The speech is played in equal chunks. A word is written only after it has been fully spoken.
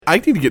I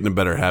need to get in a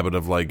better habit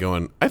of like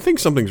going, I think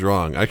something's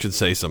wrong. I should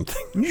say something.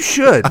 You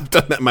should. I've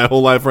done that my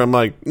whole life where I'm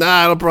like,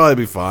 nah, it'll probably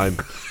be fine.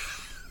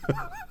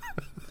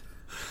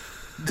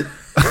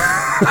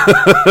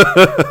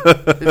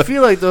 I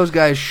feel like those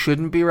guys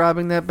shouldn't be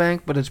robbing that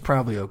bank, but it's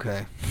probably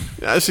okay.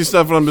 I see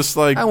stuff and I'm just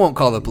like, I won't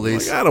call the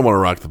police. I don't want to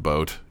rock the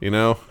boat, you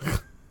know?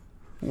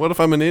 What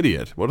if I'm an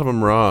idiot? What if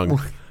I'm wrong?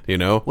 You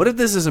know? What if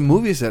this is a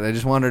movie set? I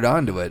just wandered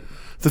onto it.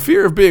 The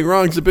fear of being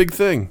wrong is a big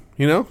thing,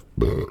 you know?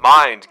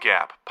 Mind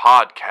Gap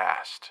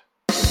Podcast.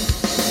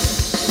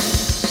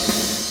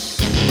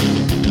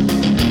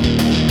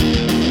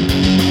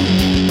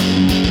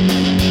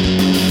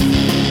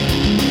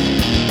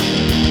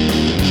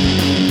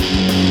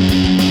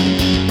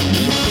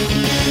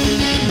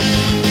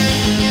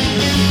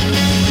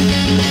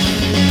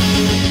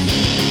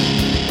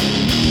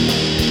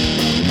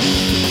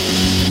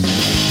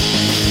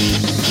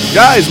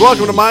 Guys,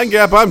 welcome to Mind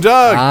Gap. I'm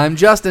Doug. I'm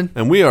Justin.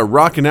 And we are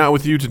rocking out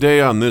with you today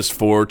on this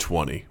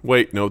 420.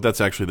 Wait, no, that's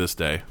actually this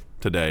day.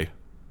 Today.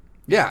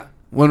 Yeah,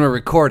 when we're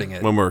recording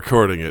it. When we're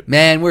recording it.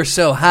 Man, we're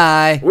so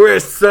high. We're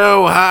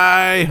so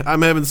high.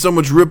 I'm having so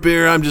much root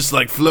beer, I'm just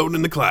like floating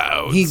in the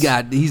clouds. He's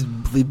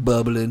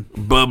bubbling.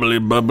 Bubbly,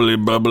 bubbly,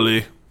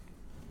 bubbly.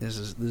 This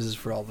is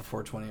for all the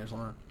 420ers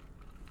on.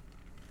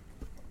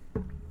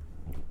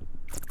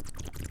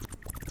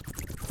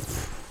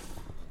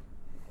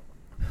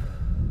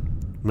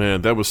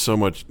 Man, that was so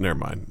much. Never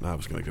mind. I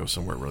was going to go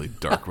somewhere really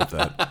dark with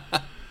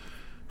that.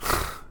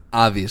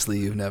 Obviously,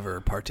 you've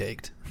never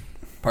partaked.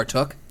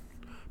 Partook?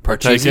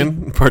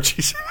 Partaken?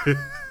 Partition?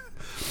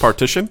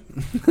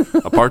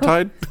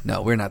 Apartheid?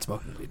 No, we're not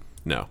smoking weed.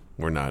 No,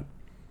 we're not.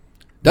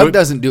 Doug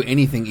doesn't do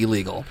anything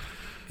illegal.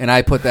 And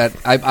I put that,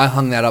 I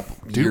hung that up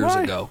years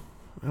ago.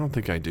 I don't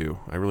think I do.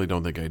 I really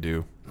don't think I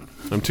do.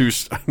 I'm too.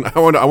 I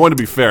want to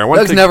be fair.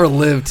 Doug's never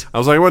lived. I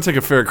was like, I want to take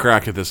a fair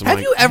crack at this. Have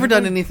you ever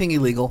done anything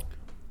illegal?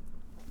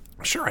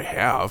 Sure, I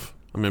have.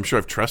 I mean, I'm sure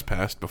I've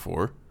trespassed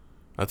before.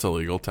 That's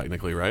illegal,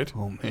 technically, right?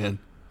 Oh, man.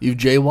 You've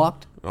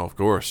jaywalked? Oh, of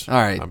course. All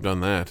right. I've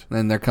done that.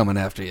 Then they're coming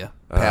after you.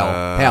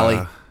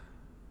 Pally.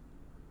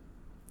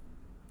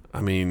 I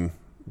mean,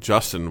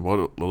 Justin,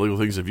 what illegal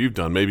things have you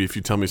done? Maybe if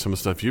you tell me some of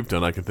the stuff you've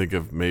done, I can think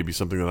of maybe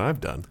something that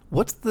I've done.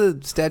 What's the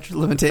statute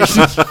of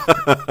limitations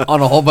on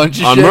a whole bunch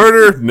of on shit? On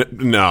murder?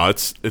 No,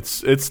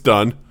 it's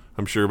done.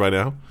 I'm sure by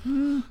now.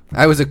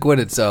 I was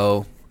acquitted,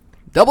 so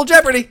double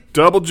jeopardy.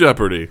 Double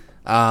jeopardy.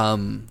 Yeah,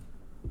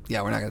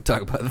 we're not going to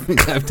talk about the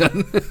things I've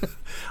done.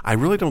 I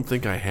really don't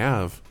think I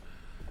have.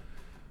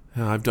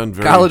 Yeah, I've done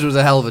very... College was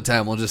a hell of a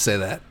time, we'll just say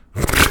that.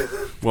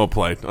 Well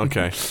played.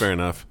 Okay, fair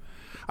enough.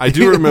 I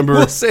do remember...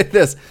 We'll say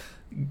this.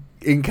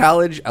 In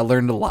college, I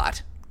learned a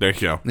lot. There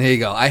you go. There you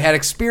go. I had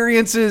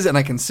experiences, and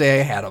I can say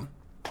I had them.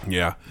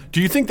 Yeah.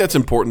 Do you think that's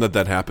important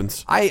that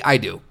happens? I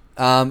do.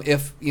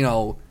 If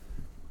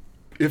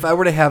I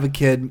were to have a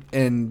kid,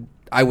 and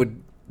I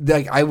would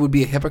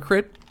be a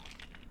hypocrite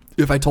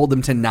if I told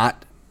them to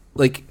not,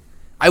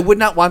 I would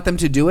not want them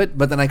to do it,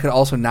 but then I could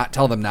also not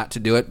tell them not to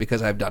do it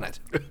because I've done it.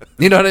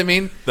 You know what I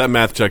mean? That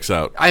math checks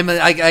out.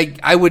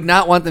 I would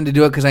not want them to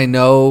do it because I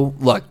know,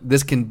 look,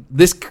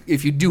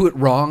 if you do it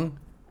wrong,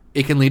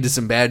 it can lead to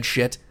some bad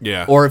shit.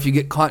 Yeah. Or if you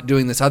get caught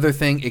doing this other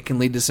thing, it can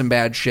lead to some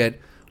bad shit.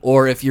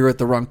 Or if you're with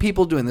the wrong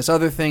people doing this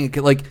other thing, it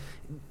could,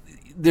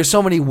 there's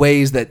so many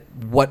ways that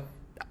what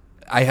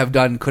I have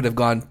done could have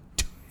gone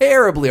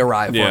terribly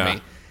awry for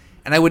me.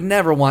 And I would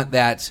never want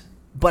that.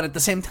 But at the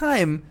same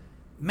time,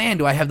 man,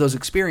 do I have those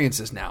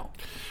experiences now.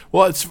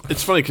 Well, it's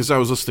funny because I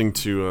was listening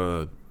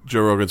to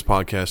Joe Rogan's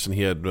podcast, and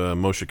he had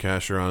Moshe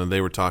Kasher on, and they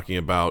were talking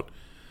about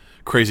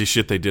crazy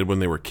shit they did when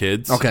they were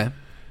kids. Okay.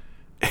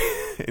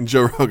 And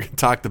Joe Rogan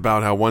talked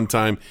about how one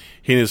time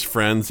he and his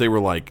friends, they were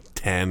like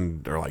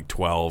 10 or like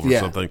 12 or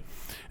something,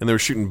 and they were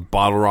shooting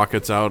bottle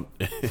rockets out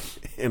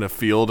in a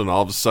field, and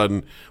all of a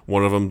sudden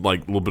one of them,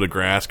 like a little bit of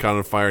grass caught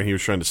on fire, and he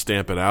was trying to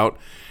stamp it out.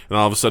 And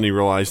all of a sudden he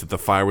realized that the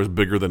fire was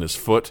bigger than his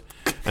foot.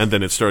 And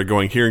then it started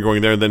going here and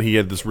going there. And then he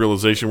had this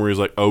realization where he was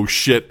like, oh,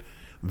 shit,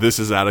 this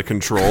is out of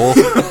control.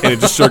 And it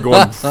just started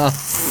going.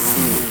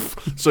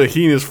 So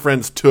he and his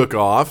friends took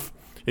off.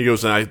 He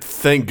goes, and I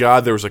thank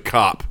God there was a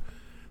cop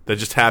that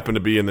just happened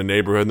to be in the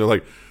neighborhood. And they're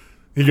like,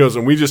 he goes,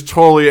 and we just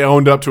totally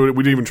owned up to it.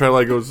 We didn't even try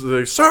to go,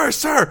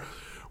 sir,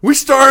 we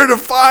started a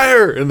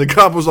fire. And the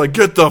cop was like,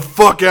 get the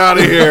fuck out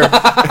of here. And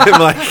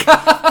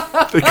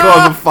they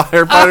called the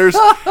firefighters.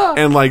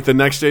 And the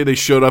next day they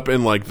showed up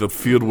and the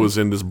field was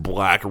in this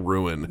black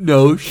ruin.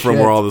 No shit. From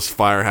where all this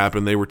fire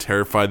happened. They were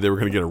terrified they were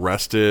going to get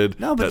arrested.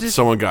 No, but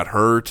someone got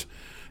hurt.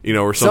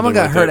 Or something. Someone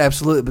got hurt,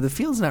 absolutely. But the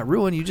field's not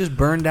ruined. You just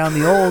burn down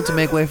the old to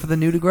make way for the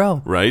new to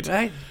grow. Right?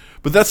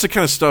 But that's the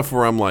kind of stuff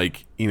where I'm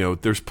like,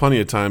 there's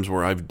plenty of times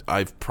where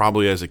I've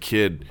probably as a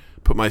kid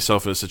put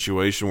myself in a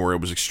situation where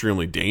it was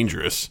extremely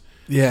dangerous.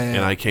 Yeah.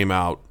 And I came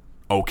out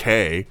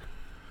okay.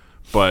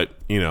 But,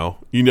 you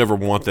never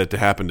want that to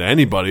happen to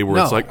anybody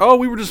where it's like, oh,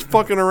 we were just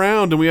fucking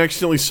around and we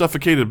accidentally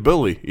suffocated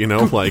Billy,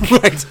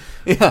 Right.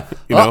 Yeah.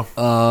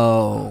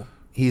 Oh,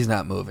 he's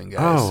not moving,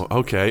 guys. Oh,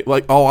 okay.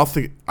 I'll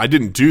think I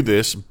didn't do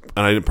this and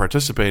I didn't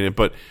participate in it,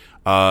 but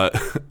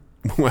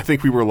I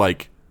think we were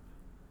like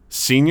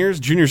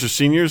juniors or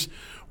seniors.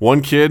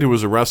 One kid who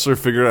was a wrestler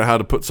figured out how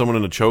to put someone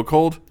in a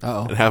chokehold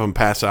and have him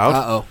pass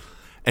out.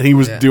 And he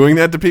was doing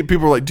that to people.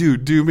 People were like,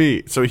 dude, do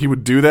me. So he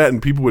would do that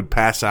and people would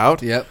pass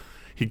out. Yep.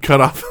 He'd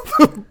cut off.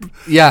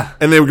 Yeah.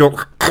 And they would go,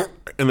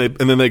 and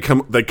then they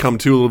come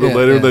to a little bit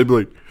later. Yeah. They'd be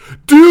like,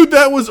 dude,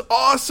 that was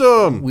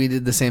awesome. We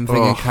did the same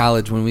thing in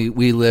college when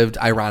we lived,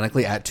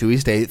 ironically, at 2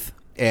 East 8th.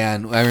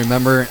 And I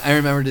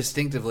remember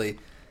distinctively,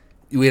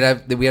 we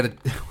had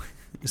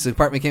so the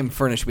apartment came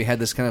furnished. We had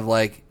this kind of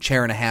like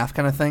chair and a half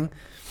kind of thing.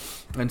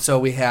 And so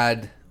we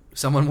had,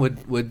 someone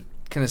would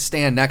kind of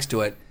stand next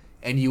to it,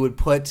 and you would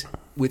put,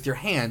 with your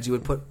hands, you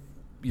would put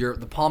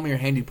the palm of your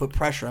hand, you'd put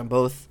pressure on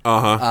both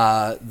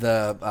what's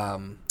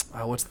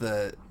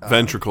the...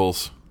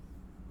 ventricles.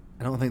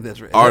 I don't think that's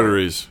right.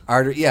 Arteries.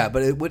 Yeah,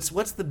 but what's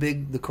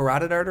the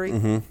carotid artery?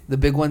 Mm-hmm. The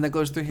big one that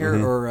goes through here?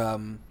 Mm-hmm.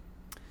 Or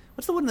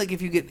what's the one, like,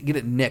 if you get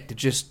it nicked,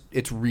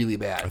 it's really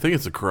bad? I think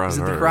it's the carotid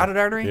artery. Is it the carotid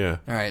artery? Yeah.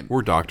 All right.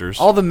 We're doctors.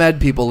 All the med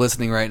people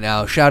listening right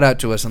now, shout out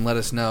to us and let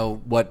us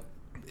know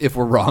if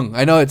we're wrong.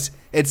 I know it's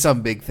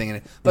some big thing in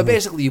it. But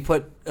basically you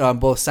put on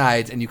both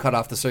sides and you cut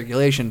off the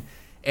circulation.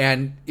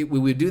 And we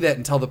would do that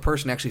until the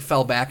person actually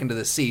fell back into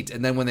the seat.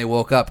 And then when they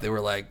woke up, they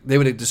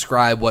would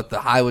describe what the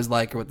high was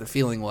like or what the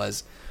feeling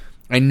was.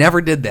 I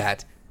never did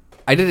that.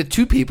 I did it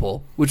to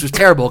people, which was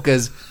terrible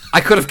because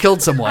I could have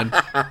killed someone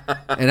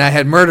and I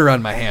had murder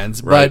on my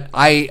hands. Right. But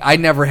I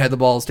never had the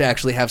balls to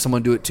actually have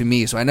someone do it to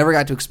me. So I never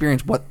got to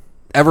experience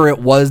whatever it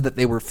was that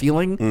they were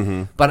feeling.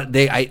 Mm-hmm. But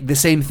the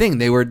same thing.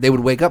 They would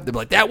wake up. They'd be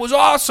like, that was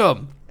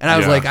awesome. And I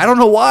was like, I don't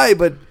know why,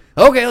 but...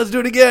 okay, let's do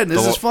it again.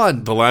 This is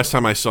fun. The last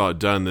time I saw it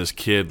done, this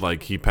kid,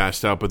 like, he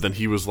passed out, but then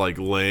he was like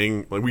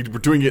laying, like, we were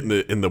doing it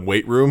in the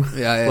weight room,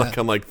 like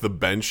on like the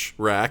bench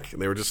rack,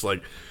 and they were just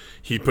like,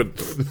 he put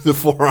the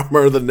forearm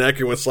over the neck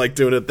and was like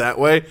doing it that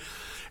way,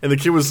 and the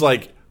kid was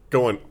like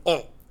going,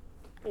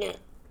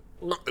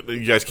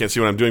 you guys can't see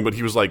what I'm doing, but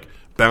he was like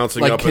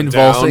bouncing like up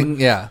convulsing, and down,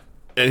 yeah,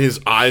 and his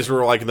eyes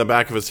were like in the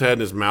back of his head,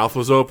 and his mouth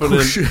was open,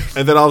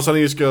 and then all of a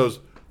sudden he just goes,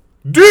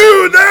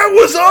 dude, that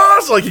was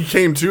awesome! Like, he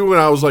came to,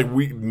 and I was like,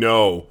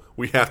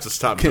 we have to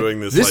stop doing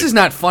this. This like, is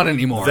not fun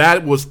anymore.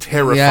 That was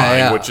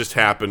terrifying what just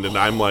happened, and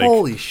I'm like...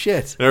 holy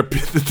shit.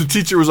 The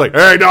teacher was like,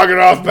 hey, knock it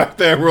off back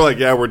there. We're like,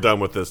 yeah, we're done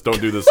with this.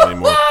 Don't do this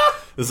anymore.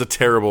 This is a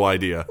terrible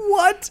idea.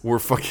 What? We're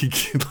fucking,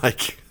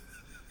 like...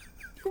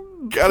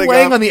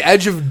 playing on the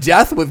edge of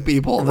death with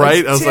people. That's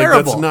right? I was terrible.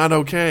 like, that's not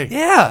okay.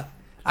 Yeah.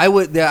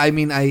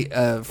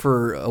 I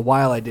for a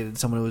while I dated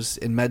someone who was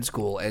in med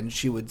school, and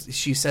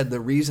she said the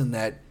reason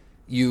that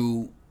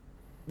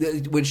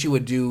when she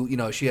would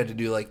do, she had to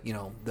do like,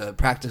 the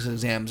practice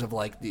exams of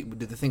like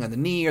do the thing on the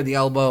knee or the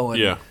elbow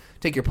and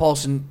take your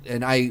pulse,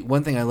 and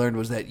one thing I learned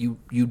was that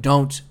you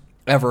don't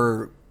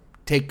ever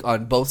take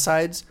on both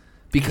sides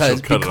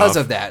because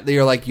of that.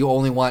 You're like, you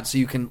only want so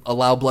you can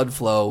allow blood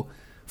flow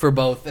for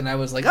both, and I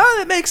was like, oh,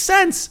 that makes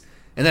sense.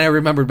 And then I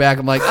remembered back,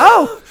 I'm like,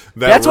 oh,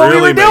 that's what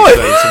we were doing.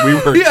 Sense. We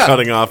were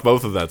cutting off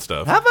both of that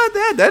stuff. How about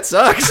that? That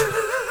sucks.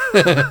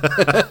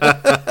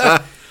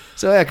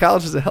 So, yeah,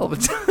 college was a hell of a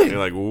time. You're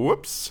like,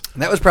 whoops.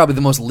 That was probably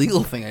the most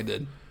legal thing I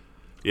did.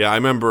 Yeah, I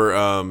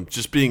remember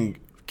just being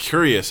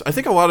curious. I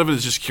think a lot of it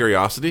is just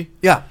curiosity.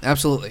 Yeah,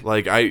 absolutely.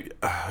 Like,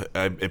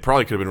 it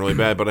probably could have been really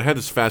bad, but I had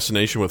this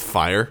fascination with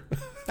fire.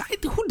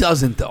 Who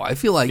doesn't, though? I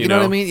feel like, you know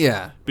what I mean?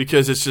 Yeah.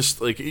 Because it's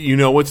just, like,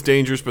 it's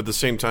dangerous, but at the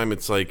same time,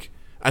 it's like...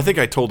 I think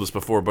I told this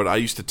before, but I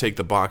used to take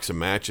the box of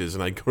matches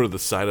and I'd go to the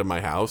side of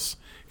my house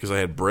because I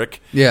had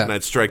brick. Yeah. And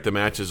I'd strike the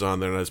matches on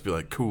there and I'd just be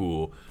like,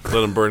 cool.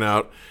 Let them burn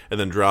out and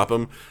then drop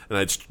them. And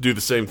I'd do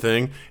the same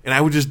thing. And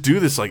I would just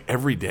do this like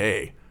every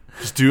day.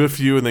 Just do a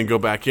few and then go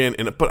back in.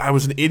 But I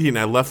was an idiot and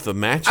I left the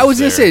matches I was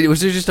going to say,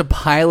 was there just a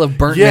pile of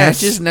burnt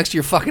matches next to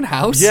your fucking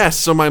house? Yes.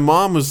 So my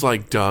mom was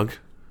like, Doug,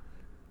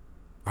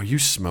 are you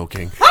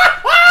smoking?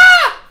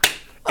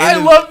 I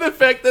love the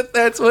fact that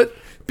that's what...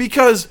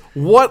 Because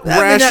what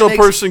rational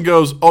person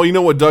goes, oh, you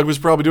know what Doug was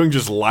probably doing?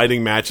 Just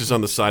lighting matches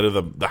on the side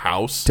of the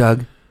house.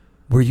 Doug,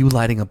 were you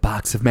lighting a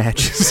box of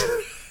matches?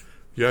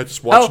 Yeah,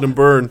 just watching them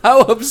burn.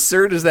 How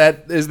absurd is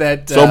that?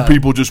 Some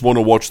people just want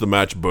to watch the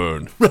match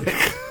burn.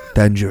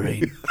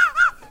 Tangerine.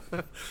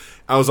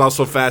 I was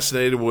also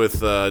fascinated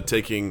with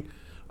taking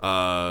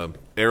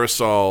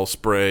aerosol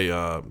spray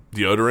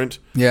deodorant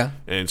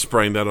and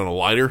spraying that on a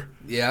lighter.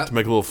 Yeah, to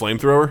make a little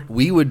flamethrower.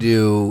 We would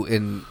do.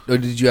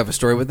 Did you have a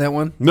story with that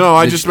one? No,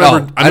 I just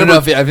remember. I don't know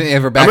if it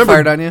ever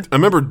backfired on you. I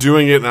remember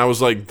doing it, and I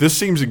was like, "This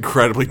seems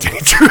incredibly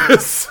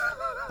dangerous."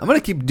 I'm gonna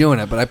keep doing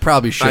it, but I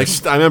probably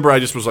should. I remember I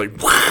just was like,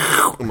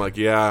 I'm like,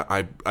 yeah,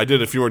 I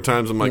did it a few more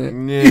times. I'm like,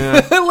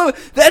 yeah. I love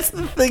it. That's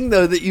the thing,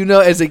 though, that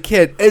as a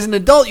kid, as an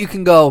adult, you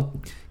can go,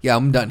 yeah,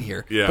 I'm done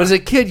here. Yeah. But as a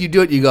kid, you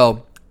do it. You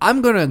go,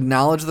 I'm going to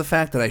acknowledge the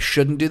fact that I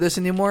shouldn't do this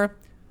anymore.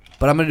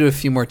 But I'm going to do it a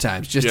few more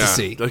times just to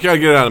see. I got to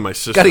get it out of my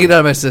system. Got to get it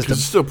out of my system.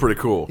 It's still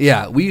pretty cool.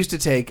 Yeah, we used to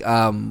take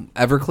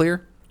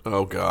Everclear.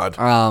 Oh God.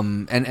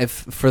 And if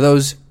for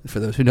those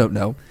who don't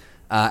know,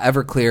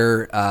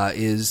 Everclear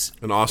is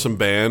an awesome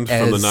band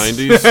from the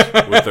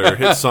 90s with their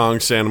hit song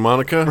Santa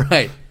Monica.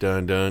 Right.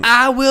 Dun, dun,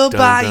 I will dun,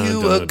 buy dun,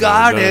 you dun, a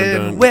garden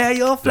dun, dun, where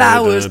your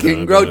flowers dun, dun,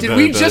 can grow. dun, Did dun,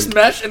 we dun. just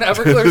mesh an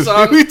Everclear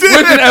song We did.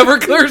 with an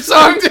Everclear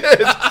song?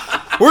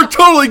 We're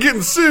totally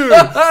getting sued.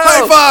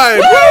 High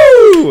five.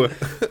 Woo!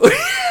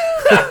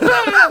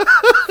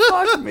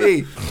 Fuck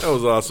me. That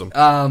was awesome.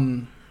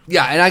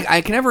 Yeah, and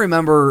I can never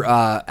remember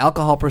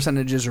alcohol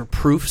percentages or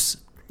proofs.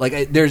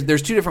 Like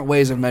there's two different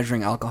ways of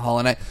measuring alcohol,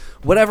 and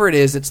whatever it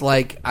is, it's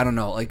like I don't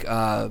know, like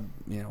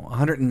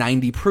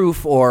 190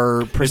 proof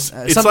or It's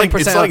something like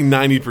percent. it's like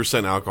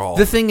 90% alcohol.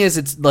 The thing is,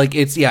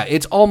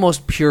 it's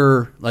almost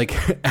pure like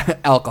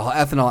alcohol,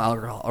 ethanol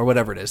alcohol, or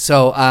whatever it is.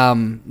 So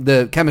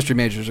the chemistry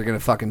majors are gonna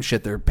fucking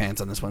shit their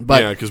pants on this one.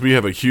 But yeah, because we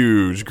have a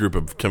huge group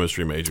of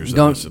chemistry majors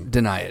that listen. don't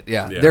deny it.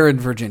 Yeah, Yeah. they're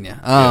in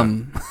Virginia.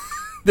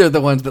 They're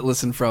the ones that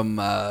listen from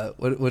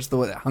what's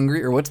the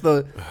Hungary, or what's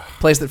the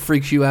place that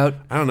freaks you out?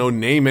 I don't know.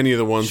 Name any of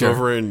the ones Sure.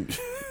 over in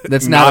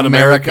That's not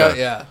America.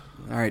 Yeah.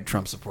 All right,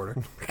 Trump supporter.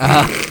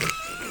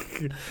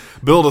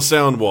 Build a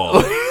sound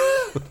wall.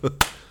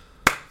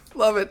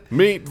 Love it.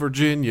 Meet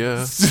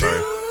Virginia.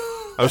 Sorry.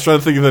 I was trying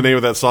to think of the name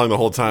of that song the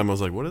whole time. I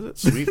was like, what is it?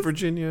 Sweet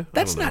Virginia?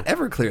 That's not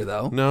Everclear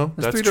though. No,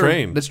 that's Three Doors-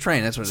 Train. That's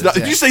Train. That's what it is.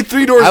 Did yeah. you say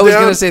 3 Doors Down? I was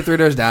going to say 3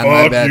 Doors Down.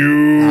 My Fuck bad.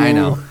 you. I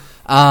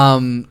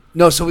know.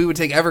 No, so we would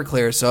take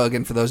Everclear. So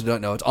again, for those who don't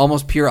know, it's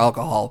almost pure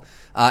alcohol.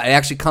 It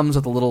actually comes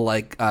with a little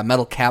like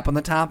metal cap on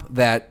the top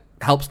that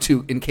helps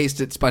to, in case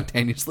it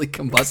spontaneously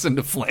combusts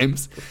into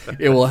flames,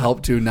 it will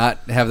help to not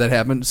have that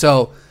happen.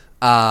 So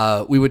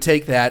we would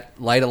take that,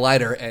 light a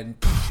lighter, and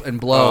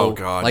blow Oh,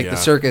 God, like yeah. the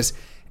circus.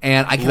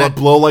 And I cannot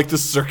Blow like the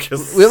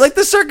circus. we're like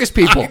the circus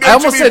people. I know I what you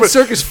almost mean, said but-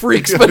 circus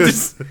freaks, but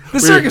the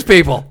circus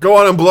people. Go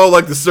on and blow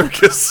like the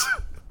circus.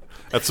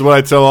 That's what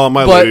I tell all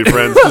my But- lady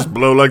friends. Just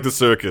blow like the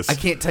circus. I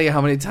can't tell you how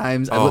many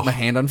times I lit my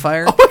hand on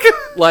fire. Oh my God.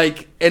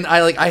 Like, and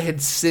I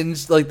had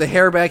singed like the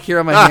hair back here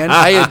on my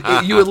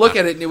hand. You would look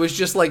at it and it was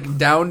just like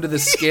down to the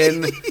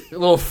skin,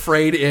 little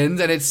frayed ends,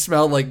 and it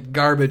smelled like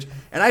garbage.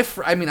 And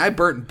I mean, I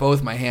burnt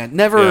both my hand.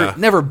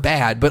 Never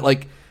bad, but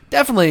like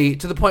definitely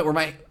to the point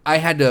where I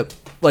had to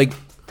like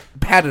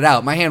pat it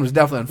out. My hand was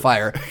definitely on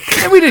fire,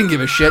 and we didn't give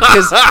a shit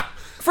because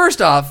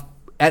first off,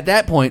 at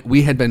that point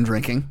we had been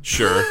drinking.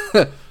 Sure.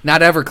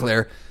 Not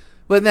Everclear.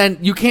 But then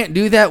you can't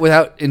do that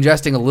without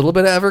ingesting a little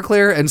bit of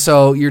Everclear, and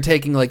so you're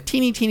taking like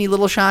teeny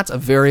little shots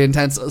of very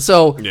intense.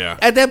 So Yeah.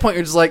 at that point,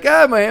 you're just like,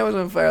 my hand was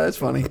on fire. That's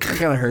funny. That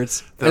kind of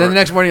hurts. And then the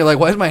next morning, you're like,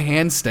 why does my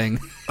hand sting?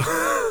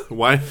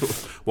 Why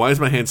does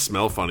my hand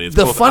smell funny? It's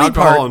The both funny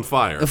alcohol part, and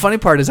fire. The funny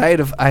part is, I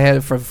had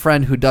a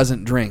friend who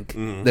doesn't drink.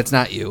 That's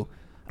not you.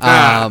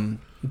 Ah.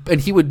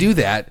 And he would do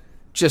that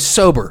just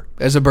sober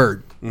as a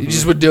bird. He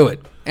just would do it,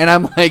 and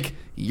I'm like,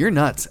 you're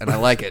nuts, and I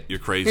like it. You're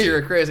crazy.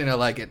 You're crazy, and I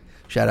like it.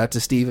 Shout out to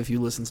Steve if you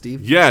listen,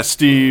 Steve. Yeah,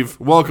 Steve.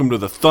 Welcome to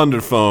the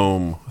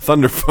Thunderfoam.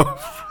 Thunderfoam.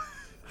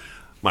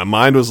 My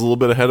mind was a little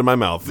bit ahead of my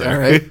mouth there. All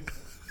right.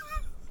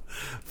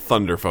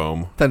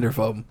 Thunderfoam.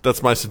 Thunderfoam.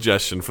 That's my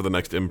suggestion for the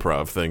next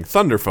improv thing.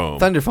 Thunderfoam.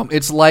 Thunderfoam.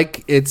 It's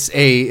like it's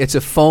a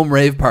foam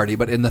rave party,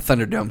 but in the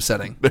Thunderdome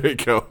setting. There you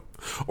go.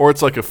 Or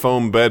it's like a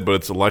foam bed, but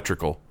it's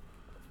electrical.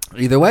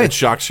 Either way. It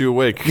shocks you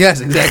awake. Yes,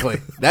 exactly.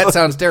 That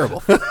sounds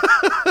terrible.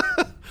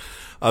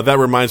 That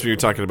reminds me, you're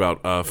talking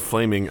about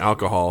flaming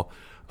alcohol.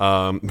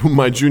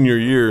 My junior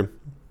year,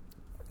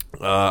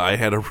 I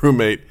had a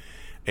roommate,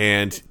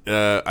 and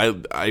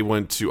I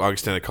went to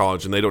Augustana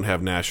College, and they don't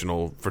have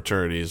national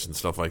fraternities and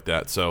stuff like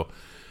that. So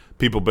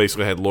people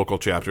basically had local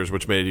chapters,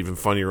 which made it even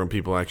funnier when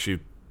people actually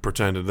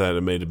pretended that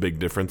it made a big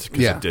difference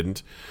because Yeah. it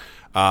didn't.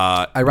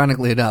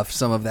 Ironically enough,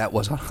 some of that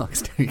was on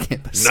Augustana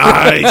campus.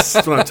 Nice.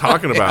 That's what I'm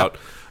talking about.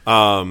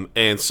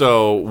 And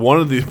so one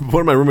of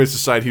my roommates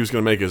decided he was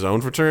going to make his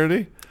own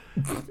fraternity.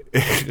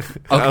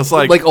 I was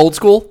like old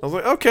school? I was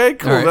like, okay,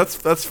 cool, All right.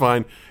 that's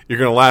fine. You're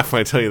gonna laugh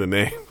when I tell you the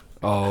name.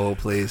 Oh,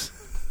 please.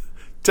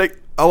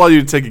 I'll allow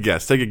you to take a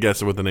guess. Take a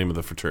guess at what the name of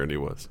the fraternity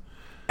was.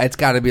 It's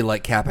got to be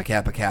like Kappa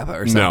Kappa Kappa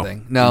or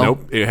something. No.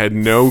 Nope. It had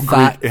no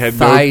Phi, Greek. It had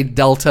Phi no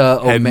Delta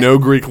Omega. had no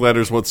Greek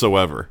letters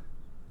whatsoever.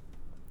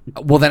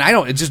 Well, then I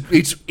don't.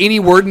 It's any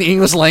word in the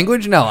English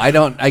language? No, I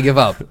don't. I give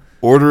up.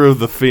 Order of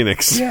the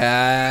Phoenix.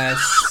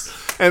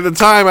 Yes. At the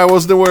time, I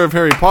wasn't aware of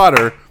Harry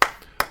Potter,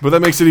 but that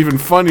makes it even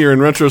funnier in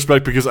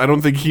retrospect because I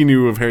don't think he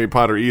knew of Harry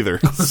Potter either.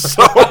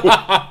 So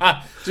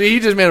So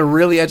he just made a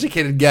really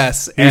educated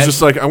guess. he's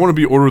just like, I want to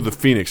be Order of the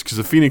Phoenix because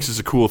the Phoenix is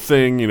a cool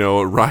thing. You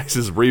know, it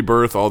rises,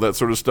 rebirth, all that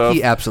sort of stuff.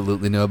 He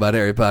absolutely knew about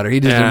Harry Potter. He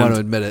just didn't want to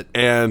admit it.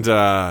 And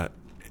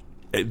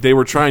they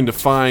were trying to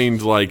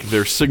find like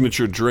their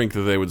signature drink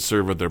that they would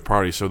serve at their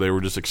party, so they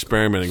were just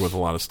experimenting with a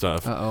lot of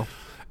stuff. Uh-oh.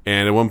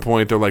 And at one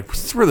point, they're like,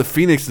 "This is where the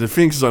Phoenix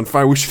is on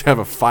fire. We should have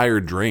a fire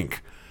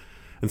drink."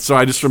 And so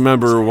I just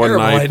remember one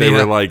terrible night they idea.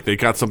 were like, they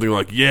got something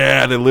like,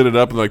 yeah, they lit it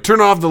up and like,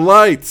 turn off the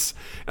lights.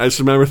 And I just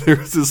remember there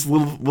was this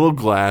little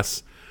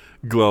glass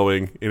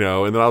glowing, you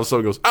know, and then all of a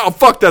sudden it goes, oh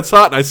fuck, that's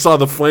hot. And I saw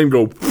the flame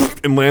go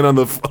and land on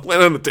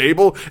the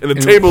table, and the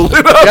table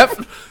lit up.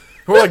 Yep.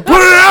 We're like, put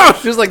it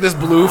out! There's like this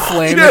blue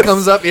flame that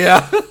comes up.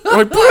 Yeah. We're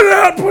like, put it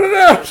out, put it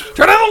out!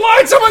 Turn on the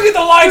lights! Someone get the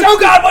lights! Oh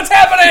God, what's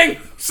happening?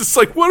 It's just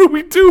like, what are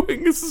we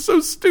doing? This is so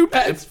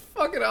stupid. It's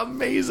fucking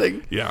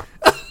amazing. Yeah.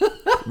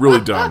 Really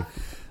dumb.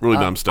 Really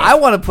dumb stuff. I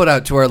want to put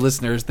out to our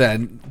listeners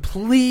then,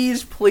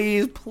 please,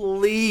 please,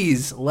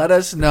 please let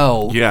us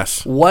know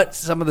Yes. what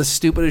some of the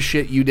stupidest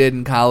shit you did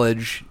in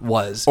college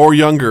was. Or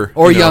younger.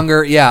 Or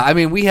younger, yeah. I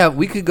mean, we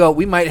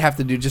might have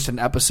to do just an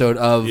episode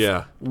of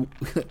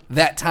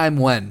that time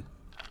when.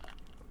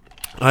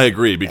 I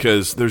agree,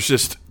 because there's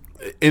just,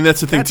 and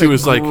that's the thing That's too,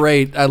 is like,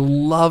 great. I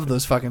love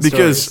those fucking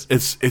because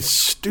stories. it's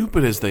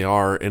stupid as they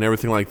are and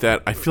everything like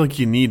that. I feel like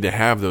you need to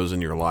have those in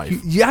your life.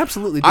 You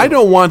absolutely do. I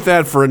don't want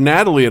that for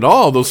Natalie at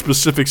all, those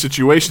specific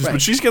situations, Right.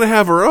 but she's going to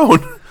have her own.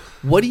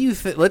 What do you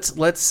think? Let's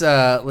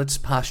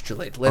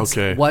postulate.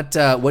 Okay. What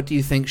do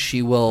you think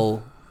she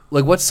will?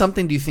 Like, what's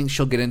something do you think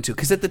she'll get into?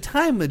 Because at the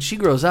time that she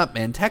grows up,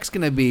 man, it's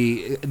going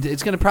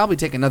to probably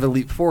take another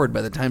leap forward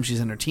by the time she's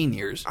in her teen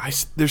years.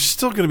 There's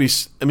still going to be,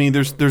 I mean,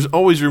 there's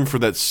always room for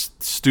that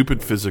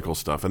stupid physical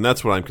stuff, and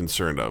that's what I'm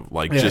concerned of.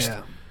 Like,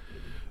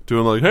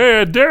 doing like,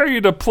 hey, I dare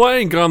you to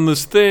plank on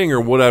this thing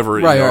or whatever,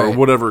 Right. or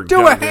whatever.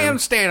 Do a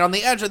handstand on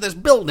the edge of this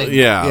building.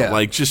 Yeah,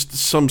 like just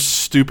some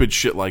stupid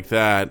shit like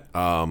that.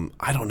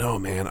 I don't know,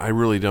 man. I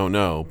really don't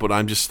know. But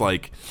I'm just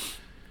like,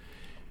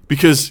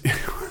 because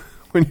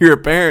when you're a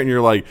parent,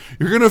 you're like,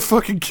 you're going to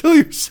fucking kill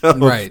yourself.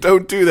 Right.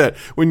 Don't do that.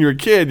 When you're a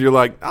kid, you're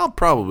like, I'll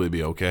probably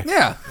be okay.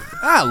 Yeah.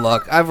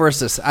 Look, I've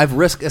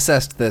risk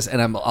assessed this,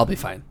 and I'll be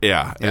fine.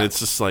 Yeah. And it's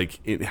just like,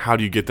 how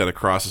do you get that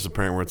across as a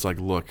parent where it's like,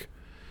 look,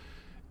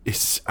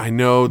 I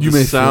know You this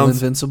may sounds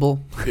feel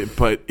invincible,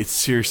 but it's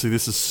seriously,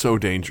 this is so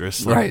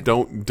dangerous. Like, Right.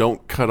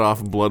 Don't cut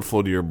off blood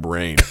flow to your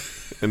brain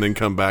and then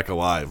come back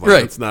alive. Like,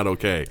 Right. It's not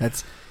okay.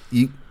 that's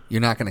you. You're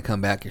not going to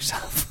come back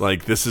yourself.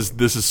 Like, this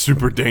is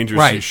super dangerous.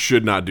 Right. You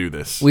should not do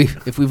this.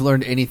 If we've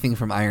learned anything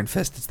from Iron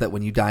Fist, it's that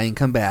when you die and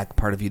come back,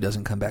 part of you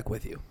doesn't come back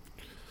with you.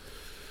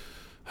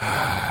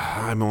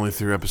 I'm only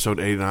through episode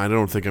 8, and I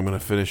don't think I'm going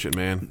to finish it,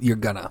 man. You're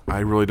gonna. I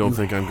really don't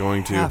think I'm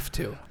going to. Have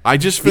to. I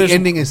just The finished.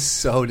 ending is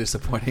so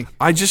disappointing.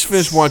 I just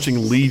finished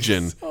watching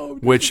Legion,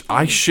 which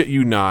I shit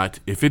you not.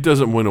 If it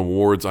doesn't win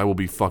awards, I will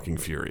be fucking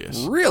furious.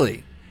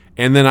 Really?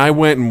 And then I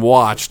went and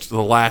watched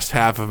the last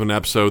half of an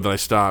episode that I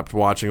stopped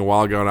watching a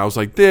while ago, and I was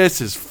like, this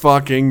is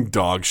fucking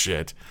dog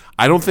shit.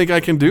 I don't think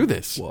I can do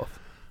this. Woof.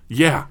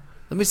 Yeah.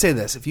 Let me say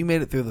this: if you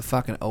made it through the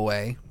fucking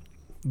OA,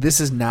 this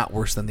is not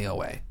worse than the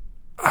OA.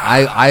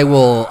 I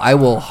will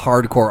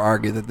hardcore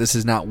argue that this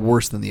is not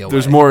worse than the OA.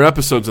 There's more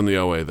episodes in the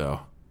OA,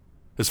 though.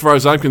 As far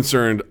as I'm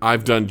concerned,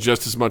 I've done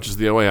just as much as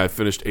the OA. I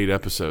finished 8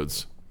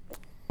 episodes.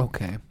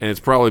 Okay. And it's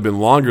probably been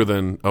longer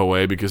than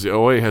OA, because the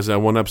OA has that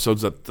one episode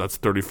that's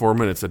 34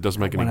 minutes. That doesn't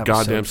make any One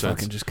goddamn episode sense.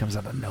 fucking just comes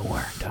out of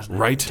nowhere, doesn't it?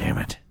 Right? Damn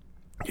it.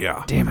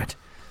 Yeah. Damn it.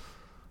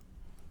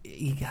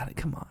 You got it.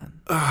 Come on.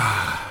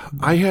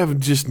 I have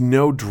just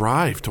no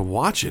drive to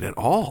watch it at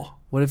all.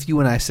 What if you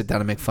and I sit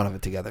down and make fun of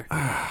it together?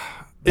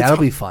 That'll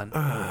be fun.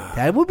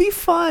 That would be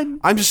fun.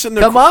 I'm just sitting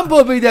there. Come on,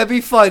 Bobby. That'd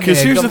be fun. Because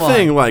man. here's Come the on.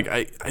 thing, like,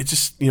 I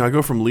just, I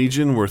go from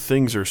Legion, where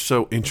things are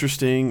so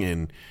interesting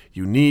and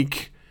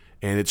unique,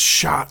 and it's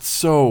shot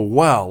so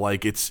well.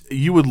 Like,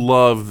 you would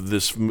love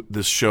this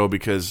show,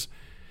 because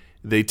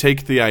they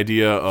take the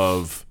idea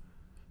of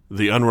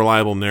the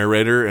unreliable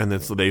narrator, and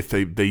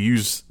they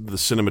use the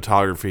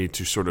cinematography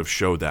to sort of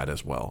show that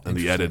as well, and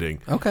the editing.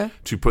 Okay.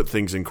 To put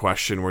things in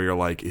question where you're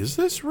like, is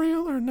this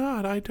real or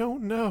not? I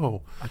don't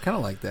know. I kind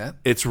of like that.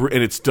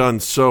 And it's done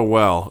so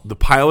well. The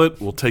pilot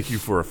will take you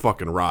for a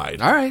fucking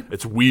ride. All right.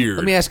 It's weird.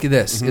 Let me ask you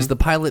this: Mm-hmm. is the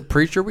pilot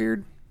Preacher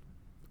weird?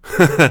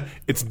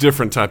 It's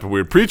different type of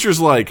weird. Preacher's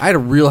like, I had a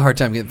real hard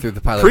time getting through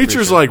the pilot. of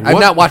Preacher's Preacher. like, I've what?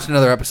 not watched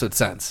another episode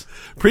since.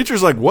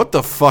 what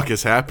the fuck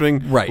is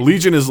happening? Right.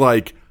 Legion is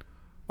like,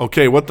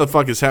 okay, what the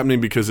fuck is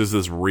happening, because is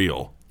this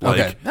real?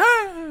 Like,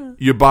 Okay.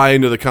 you buy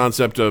into the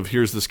concept of,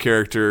 here's this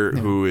character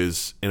who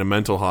is in a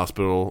mental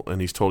hospital, and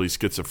he's told he's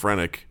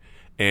schizophrenic,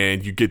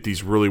 and you get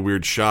these really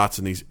weird shots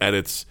and these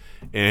edits,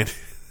 and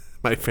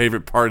my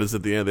favorite part is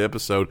at the end of the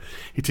episode,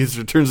 he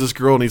turns this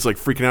girl, and he's like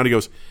freaking out. He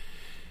goes,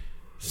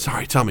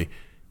 sorry, tell me,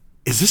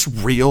 is this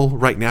real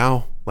right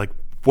now? Like,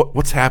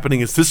 what's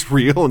happening? Is this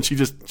real? And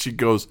she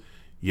goes,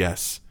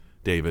 yes,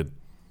 David,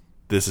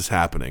 this is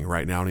happening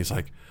right now. And he's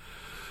like,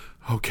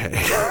 okay.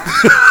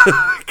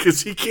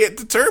 Because he can't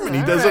determine.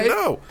 He doesn't right.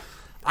 know.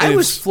 I And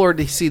was it's- floored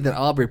to see that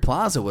Aubrey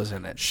Plaza was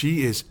in it.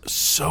 She is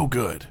so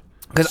good.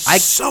 'Cause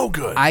So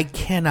good. I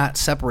cannot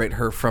separate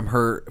her from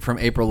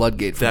April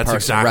Ludgate. From That's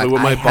Parks and exactly Rec.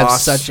 what my I have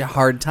boss- such a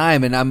hard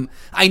time, and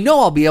I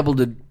know I'll be able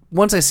to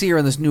once I see her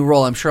in this new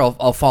role. I'm sure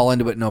I'll fall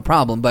into it, no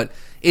problem. But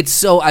it's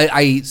so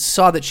I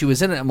saw that she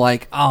was in it. I'm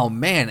like, oh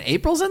man,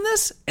 April's in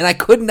this, and I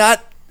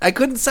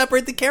couldn't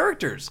separate the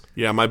characters.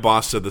 Yeah, my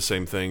boss said the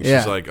same thing. She's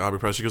Yeah. like, Aubrey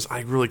Plaza. She goes,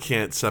 I really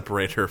can't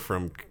separate her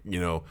from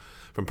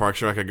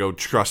Parks and Rec. I go,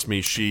 trust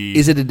me, she...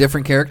 Is it a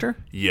different character?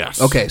 Yes.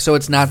 Okay, so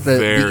it's not the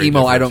Very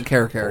emo I different. don't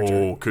care character.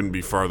 Oh, couldn't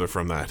be farther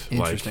from that.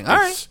 Interesting. Like,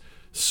 All it's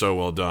so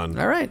well done.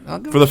 All right, I'll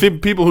go. For the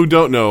people who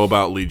don't know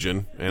about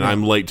Legion, and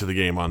I'm late to the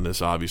game on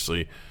this,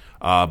 obviously,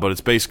 But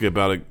it's basically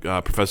about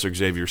Professor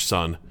Xavier's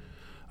son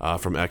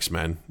from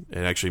X-Men. It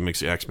actually makes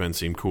the X-Men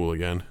seem cool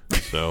again.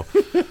 So,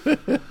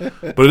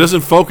 but it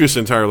doesn't focus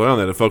entirely on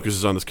that. It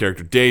focuses on this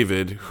character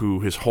David,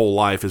 who his whole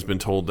life has been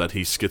told that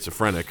he's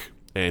schizophrenic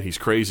and he's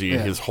crazy.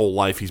 And his whole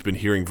life he's been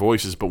hearing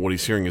voices, but what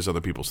he's hearing is other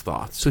people's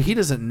thoughts. So he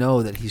doesn't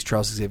know that he's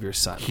Charles Xavier's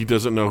son. He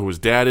doesn't know who his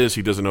dad is.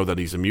 He doesn't know that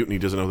he's a mutant. He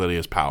doesn't know that he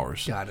has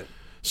powers. Got it.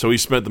 So he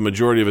spent the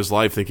majority of his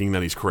life thinking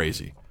that he's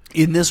crazy.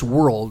 In this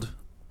world,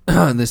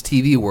 in this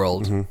TV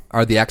world,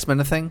 are the X-Men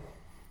a thing?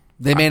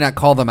 They may not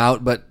call them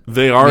out, but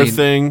they are a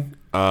thing.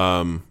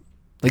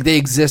 Like they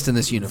exist in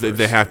this universe.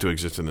 They have to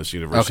exist in this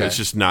universe. Okay. It's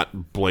just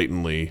not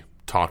blatantly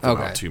talked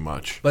about too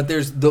much. But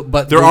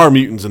there are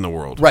mutants in the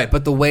world, right?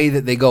 But the way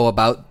that they go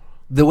about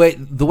the way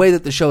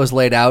that the show is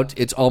laid out,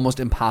 it's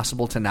almost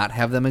impossible to not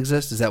have them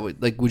exist. Is that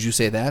what? Like, would you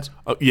say that?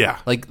 Yeah.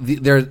 Like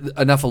there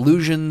are enough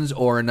illusions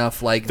or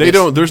enough like they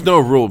don't. There's no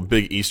real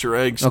big Easter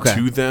eggs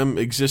to them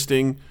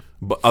existing,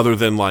 but other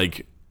than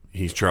like.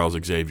 He's Charles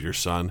Xavier's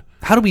son.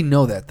 How do we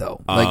know that,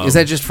 though? Like, is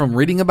that just from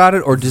reading about it,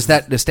 or does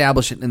that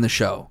establish it in the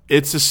show?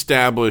 It's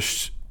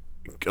established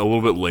a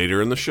little bit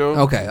later in the show.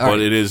 Okay,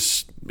 but it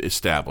is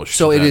established.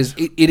 So it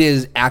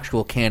is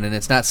actual canon.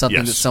 It's not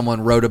something that someone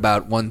wrote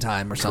about one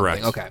time or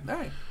something. Correct. Okay, all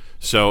right.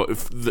 So,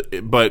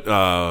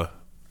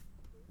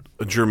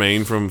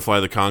 Jermaine from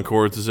Fly the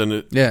Conchords is in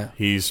it. Yeah,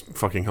 he's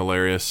fucking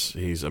hilarious.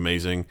 He's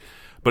amazing.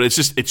 But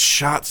it's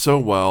shot so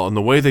well, and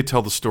the way they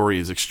tell the story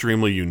is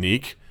extremely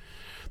unique.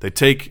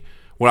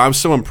 What I was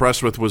so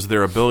impressed with was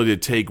their ability to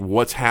take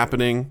what's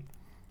happening.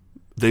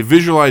 They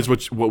visualize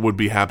what would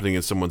be happening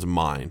in someone's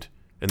mind,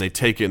 and they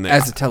take it and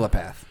as a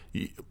telepath.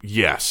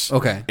 Yes.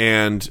 Okay.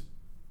 And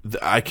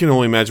I can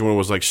only imagine what it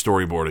was like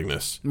storyboarding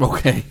this.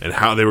 Okay. And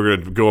how they were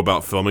going to go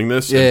about filming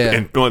this,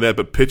 and not only that,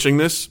 but pitching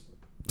this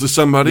to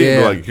somebody,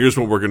 and be like, "Here's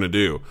what we're going to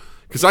do."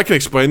 Because I can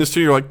explain this to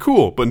you, you're like,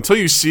 "Cool," but until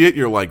you see it,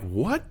 you're like,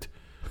 "What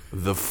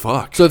the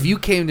fuck?" So if you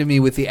came to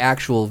me with the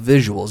actual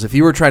visuals, if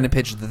you were trying to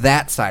pitch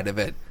that side of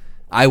it,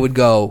 I would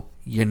go,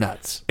 "You're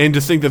nuts." And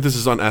to think that this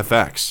is on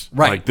FX.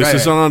 Right. Like, this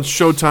is on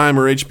Showtime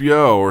or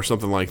HBO or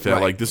something like that.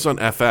 Right. Like, this is on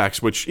FX,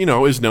 which,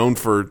 is known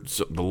for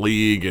The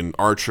League and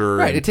Archer.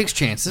 Right, and it takes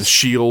chances.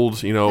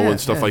 S.H.I.E.L.D., and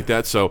stuff like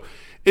that. So,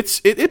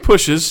 it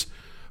pushes,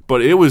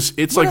 but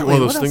it's like one of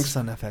those things.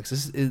 What else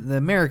is on FX? The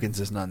Americans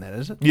isn't on that,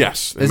 is it?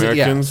 Yes. Is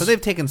Americans. So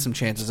they've taken some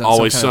chances. On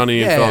Always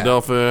Sunny in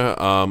Philadelphia.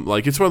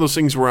 It's one of those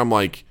things where I'm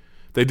like,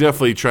 they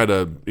definitely try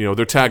to, their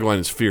tagline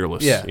is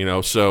fearless.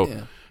 Yeah.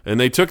 So, and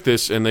they took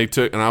this, and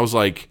I was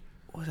like,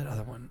 what was that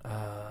other one?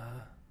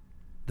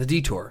 The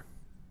Detour.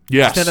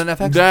 Yes. Is that on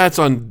FX? That's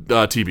on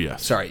TBS.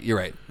 Sorry, you're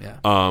right.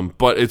 Yeah.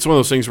 But it's one of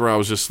those things where I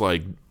was just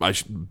like,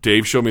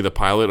 Dave showed me the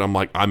pilot. I'm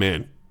like, I'm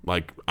in.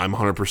 Like, I'm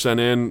 100%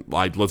 in.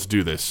 Like, let's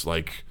do this.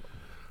 Like,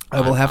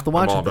 I will have to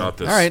watch I'm all it. about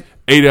this. All right.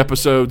 8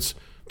 episodes.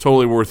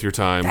 Totally worth your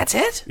time. That's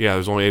it? Yeah,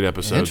 there's only 8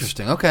 episodes.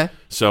 Interesting. Okay.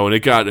 So, and it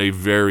got a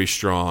very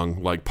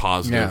strong,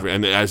 positive,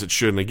 and as it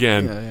should. And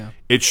again,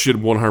 it should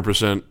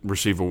 100%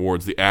 receive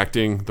awards. The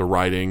acting, the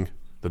writing,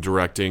 the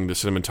directing, the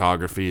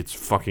cinematography, it's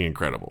fucking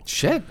incredible.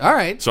 Shit. All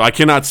right. So I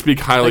cannot speak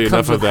highly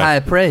enough of that. High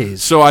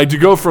praise. So I do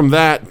go from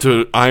that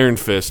to Iron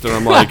Fist, and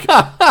I'm like,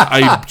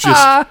 I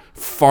just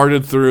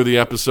farted through the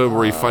episode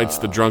where he fights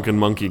the drunken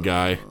monkey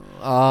guy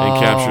and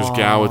captures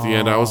Gao at the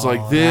end. I was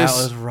like,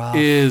 this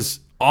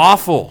is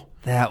awful.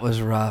 That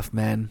was rough,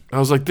 man. I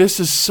was like, this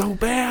is so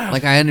bad.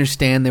 Like, I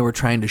understand they were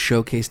trying to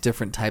showcase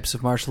different types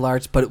of martial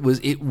arts, but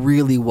it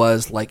really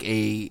was like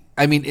it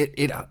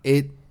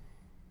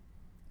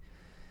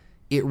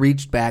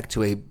reached back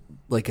to a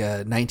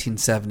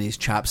 1970s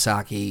chop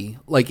socky,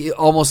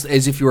 almost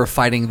as if you were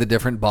fighting the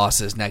different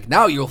bosses.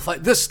 Now you will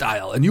fight this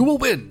style and you will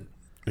win.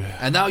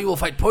 And now you will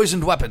fight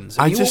poisoned weapons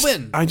and you will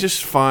win. I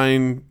just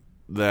find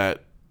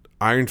that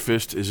Iron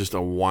Fist is just a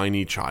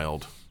whiny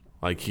child.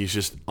 Like, he's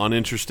just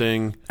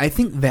uninteresting. I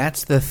think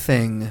that's the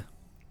thing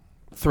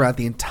throughout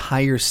the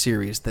entire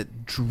series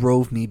that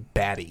drove me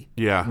batty.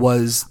 Yeah.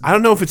 I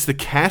don't know if it's the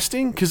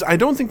casting, because I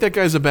don't think that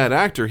guy's a bad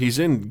actor. He's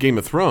in Game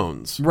of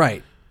Thrones.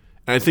 Right.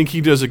 And I think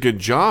he does a good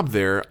job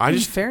there. In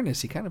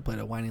fairness, he kind of played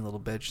a whiny little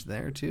bitch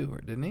there, too,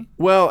 didn't he?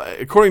 Well,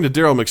 according to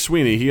Daryl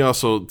McSweeney, he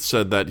also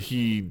said that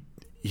he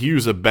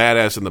was a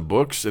badass in the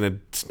books, and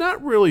it's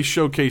not really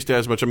showcased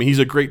as much. I mean, he's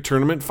a great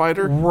tournament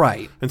fighter.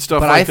 Right. And stuff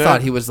but like that. But I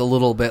thought he was a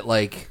little bit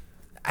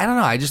I don't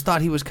know. I just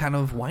thought he was kind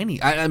of whiny.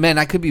 I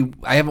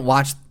haven't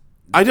watched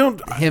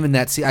him in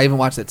that I haven't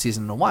watched that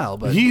season in a while,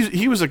 but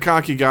he was a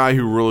cocky guy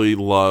who really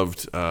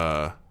loved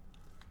one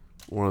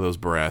of those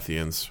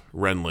Baratheons,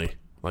 Renly.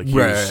 Like, he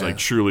was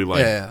truly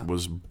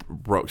was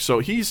broke. So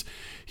he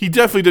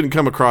definitely didn't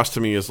come across to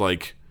me as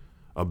like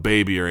a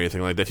baby or anything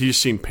like that. He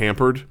just seemed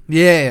pampered.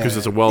 Because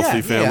it's a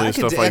wealthy family and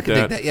stuff like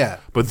that. Dig that.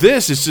 But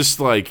this is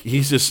just like,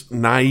 he's just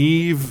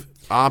naive,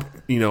 I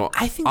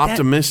think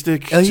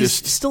optimistic. He's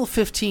still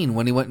 15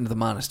 when he went into the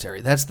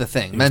monastery. That's the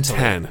thing. Mentally.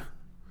 10.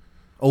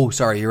 Oh,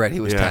 sorry, you're right. He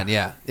was 10.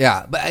 Yeah.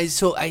 But I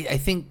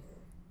think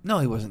no,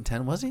 he wasn't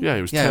 10, was he? Yeah,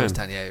 he was 10. Yeah, he was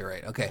 10. Yeah, you're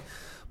right. Okay,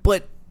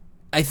 but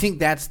I think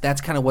that's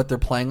kind of what they're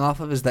playing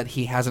off of, is that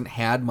he hasn't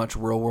had much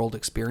real world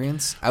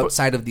experience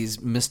outside of these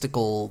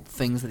mystical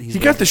things that he's. He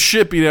got the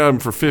shit beat out of him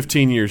for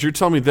 15 years. You're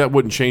telling me that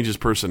wouldn't change his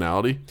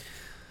personality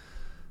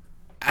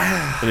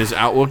and his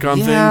outlook on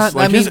things?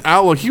 Like his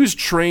outlook, he was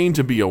trained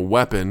to be a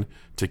weapon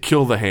to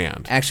kill the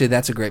hand. Actually,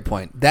 that's a great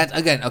point. That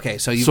again, okay.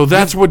 So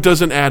that's what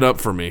doesn't add up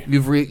for me.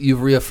 You've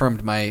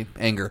reaffirmed my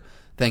anger.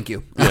 Thank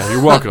you. Yeah,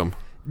 you're welcome.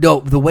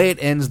 No, the way it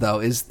ends though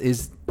is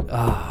the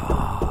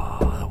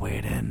way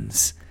it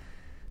ends.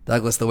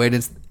 Douglas, the way it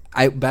ends.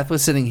 Beth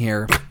was sitting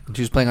here and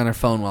she was playing on her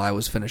phone while I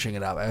was finishing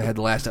it up. I had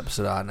the last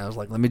episode on and I was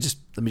like, let me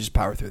just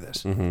power through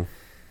this. Mm-hmm. And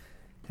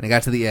I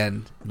got to the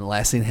end and the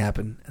last thing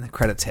happened and the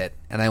credits hit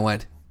and I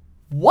went,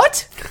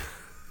 what?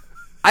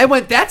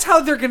 That's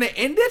how they're going to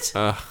end it?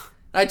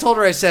 I told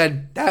her, I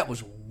said, that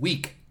was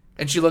weak.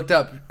 And she looked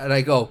up and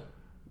I go,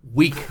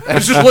 weak. I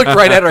just looked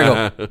right at her and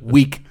I go,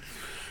 weak.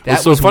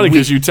 It's so funny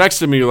because you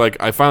texted me like,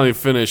 I finally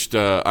finished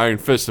Iron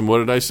Fist, and what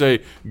did I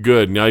say?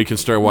 Good, now you can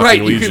start watching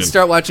Legion. Right, you can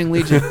start watching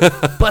Legion.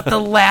 But the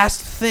last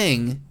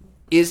thing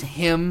is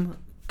him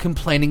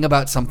complaining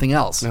about something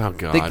else. Oh,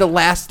 God. Like the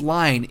last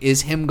line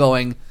is him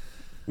going,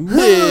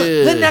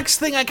 the next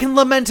thing I can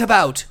lament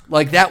about.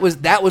 Like that was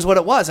what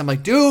it was. I'm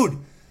like, dude,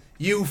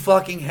 you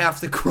fucking have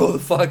to grow the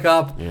fuck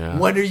up. Yeah.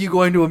 When are you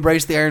going to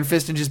embrace the Iron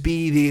Fist and just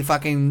be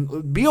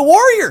a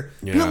warrior?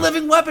 Yeah. Be a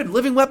living weapon.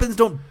 Living weapons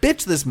don't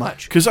bitch this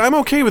much. Because I'm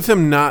okay with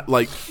him not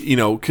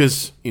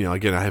because,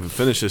 again, I haven't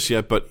finished this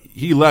yet, but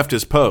he left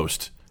his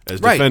post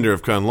as defender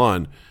of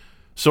Kunlun.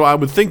 So I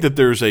would think that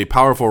there's a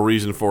powerful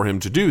reason for him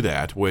to do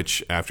that,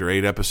 which after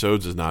 8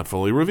 episodes is not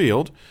fully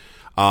revealed.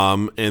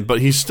 But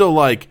he's still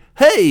like,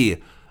 hey,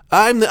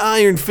 I'm the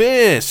Iron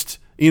Fist.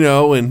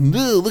 And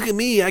look at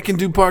me, I can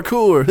do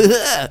parkour.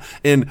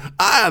 And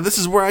this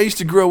is where I used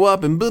to grow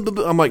up. And blah, blah,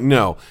 blah. I'm like,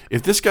 no.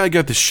 If this guy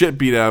got the shit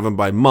beat out of him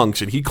by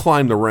monks and he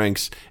climbed the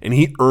ranks and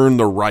he earned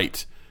the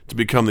right to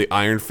become the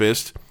Iron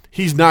Fist,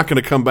 he's not going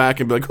to come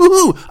back and be like,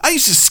 ooh, I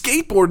used to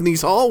skateboard in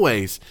these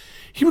hallways.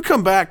 He would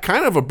come back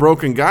kind of a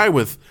broken guy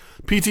with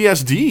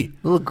PTSD. A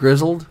little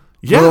grizzled.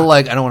 Yeah. A little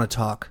like, I don't want to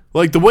talk.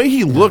 Like, the way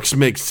he looks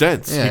makes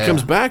sense. He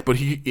comes back, but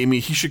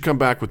he should come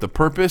back with a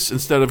purpose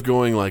instead of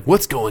going like,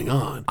 what's going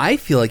on? I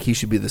feel like he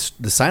should be the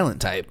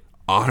silent type.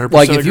 100%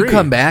 Like, if agree. you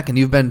come back and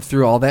you've been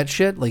through all that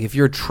shit, like, if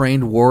you're a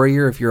trained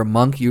warrior, if you're a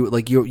monk, you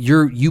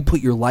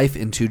put your life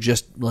into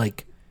just,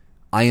 like,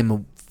 I am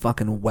a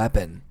fucking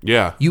weapon.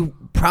 Yeah. You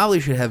probably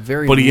should have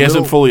But he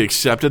hasn't fully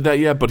accepted that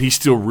yet, but he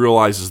still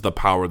realizes the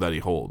power that he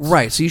holds.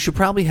 Right, so you should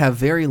probably have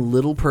very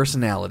little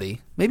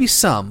personality. Maybe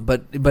some,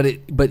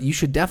 but you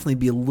should definitely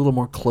be a little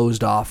more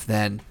closed off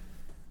than,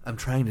 I'm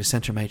trying to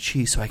center my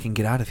chi so I can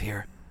get out of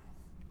here.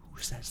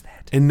 Who says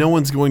that? And no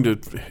one's going to...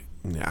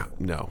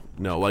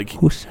 No. Like,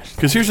 Who says that?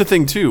 because here's the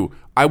thing, too.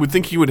 I would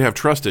think he would have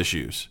trust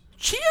issues.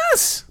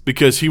 Yes!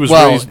 Because he was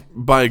raised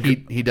by...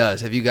 He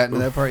does. Have you gotten to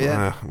that part yet?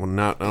 I don't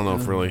know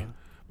if really...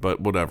 But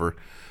whatever.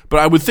 But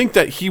I would think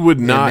that he would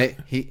not...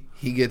 He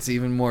gets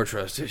even more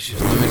trust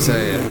issues, let me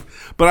tell you.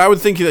 But I would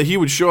think that he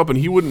would show up and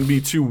he wouldn't be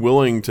too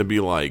willing to be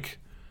like...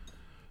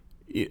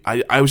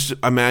 I was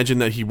imagine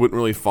that he wouldn't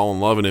really fall in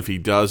love, and if he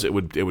does, it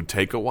would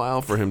take a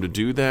while for him to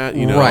do that,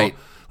 Right.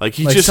 Like,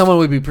 someone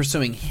would be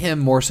pursuing him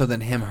more so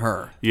than him,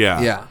 her.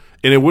 Yeah. Yeah.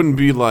 And it wouldn't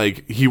be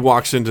like he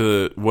walks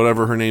into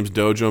whatever her name's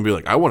dojo and be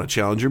like, I want to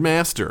challenge your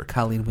master.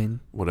 Colleen Wynn.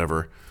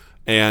 Whatever.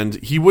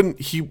 And he wouldn't,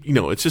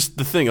 it's just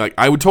the thing. Like,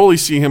 I would totally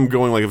see him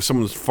going, like, if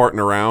someone's farting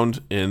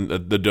around in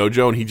the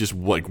dojo and he just,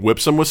 like,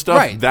 whips them with stuff.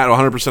 Right. That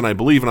 100% I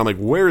believe. And I'm like,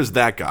 where is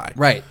that guy?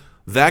 Right.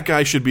 That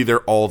guy should be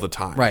there all the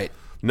time. Right.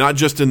 Not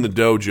just in the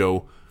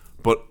dojo,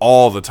 but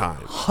all the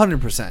time.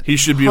 100%. He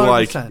should be 100%.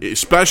 Like,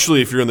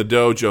 especially if you're in the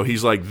dojo,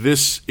 he's like,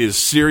 this is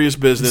serious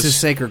business. This is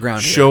sacred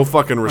ground. Show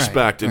fucking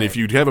respect. Right, and if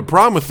you have a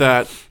problem with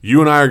that,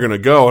 you and I are going to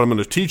go, and I'm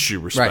going to teach you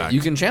respect. Right.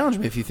 You can challenge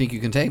me if you think you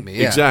can take me.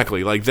 Yeah.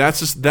 Exactly. Like,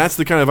 that's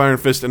the kind of Iron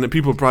Fist, and then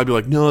people would probably be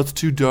like, no, it's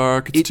too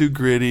dark, it's too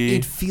gritty.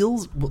 It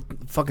feels...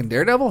 fucking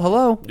Daredevil?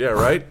 Hello? Yeah,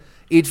 right?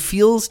 It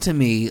feels to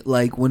me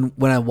like when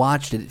I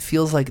watched it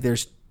feels like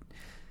there's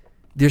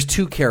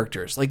two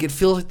characters. Like, it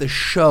feels like the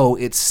show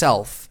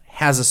itself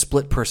has a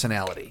split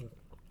personality.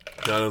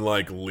 Not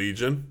unlike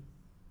Legion.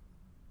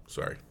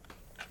 Sorry.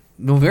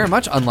 No, very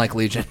much unlike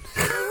Legion.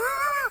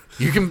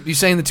 You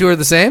saying the two are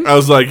the same? I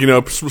was like,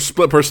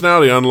 split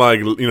personality,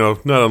 unlike,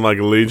 not unlike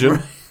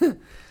Legion.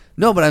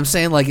 No, but I'm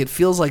saying, like, it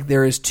feels like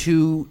there is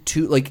two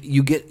like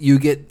you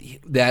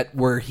get that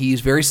where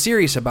he's very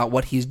serious about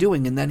what he's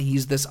doing, and then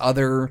he's this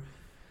other,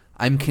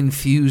 I'm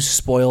confused,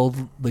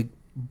 spoiled, like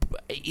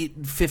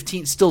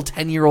 15, still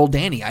 10-year-old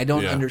Danny. I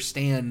don't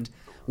understand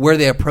where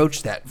they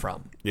approach that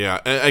from. Yeah,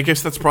 I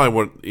guess that's probably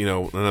what,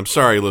 and I'm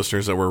sorry,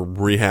 listeners, that we're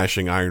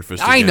rehashing Iron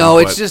Fist again. I know,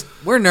 it's just,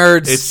 we're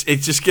nerds. It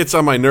just gets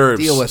on my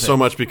nerves Deal with so it.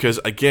 much because,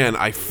 again,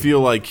 I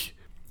feel like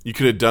you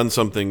could have done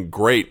something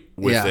great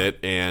with it,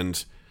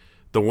 and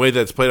the way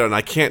that's played out, and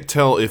I can't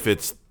tell if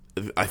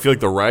I feel like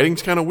the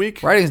writing's kind of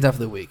weak. Writing's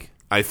definitely weak.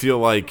 I feel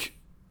like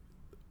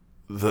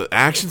the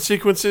action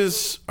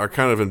sequences are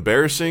kind of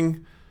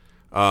embarrassing.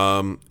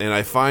 And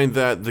I find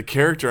that the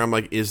character, I'm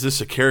like, is this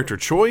a character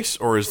choice,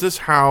 or is this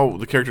how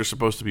the character is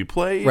supposed to be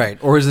played? Right.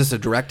 Or is this a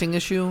directing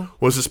issue?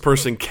 Was this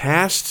person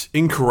cast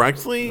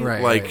incorrectly?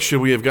 Right, like, right.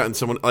 should we have gotten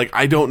someone? Like,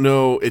 I don't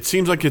know. It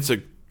seems like it's a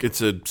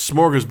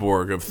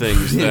smorgasbord of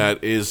things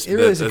that is It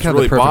really is that's kind of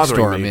really the perfect bothering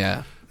storm, me.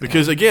 yeah.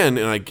 Because again,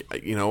 and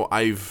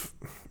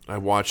I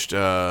watched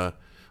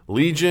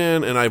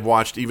Legion, and I've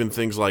watched even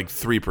things like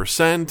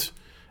 3%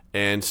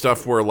 and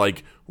stuff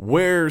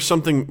where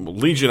something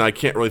Legion, I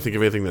can't really think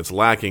of anything that's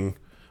lacking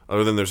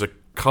other than there's a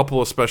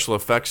couple of special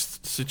effects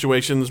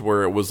situations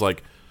where it was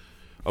like,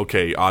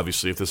 okay,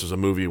 obviously if this was a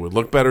movie it would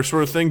look better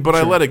sort of thing, but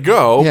I let it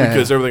go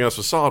because everything else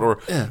was solid. Or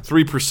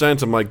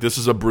 3%, I'm like, this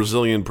is a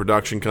Brazilian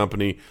production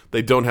company.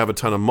 They don't have a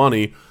ton of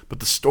money, but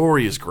the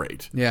story is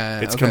great.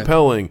 It's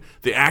compelling.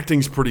 The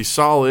acting's pretty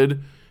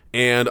solid,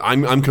 and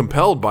I'm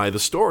compelled by the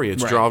story.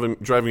 It's driving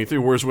me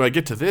through. Whereas when I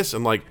get to this,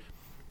 I'm like,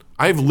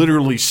 I've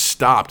literally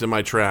stopped in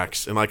my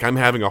tracks, and like I'm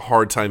having a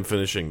hard time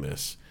finishing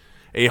this.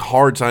 I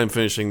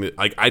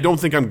don't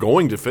think I'm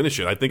going to finish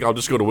it. I think I'll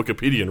just go to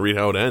Wikipedia and read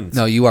how it ends.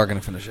 No, you are going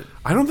to finish it.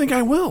 I don't think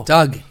I will.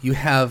 Doug, you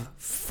have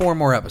 4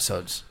 more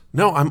episodes.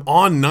 No, I'm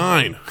on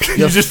 9.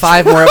 You have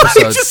 5 more episodes.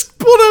 He just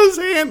pulled out his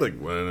hand like.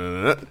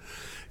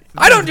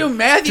 I don't do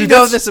math. You Dude,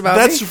 know this about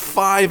me. That's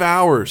 5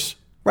 hours.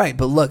 Right,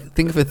 but look,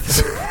 think of it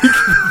this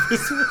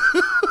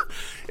way.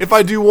 If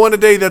I do 1 a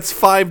day, that's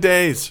 5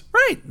 days.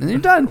 Right, and you're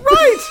done.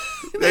 Right.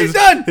 Then you're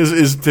done.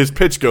 His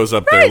pitch goes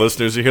up there,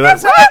 listeners. You hear that?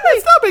 Absolutely.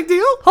 It's not a big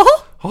deal.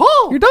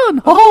 You're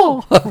done.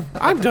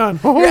 I'm done.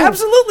 You're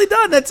absolutely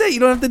done. That's it. You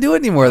don't have to do it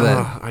anymore then.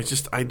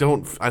 I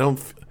don't.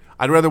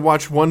 I'd rather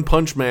watch One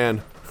Punch Man.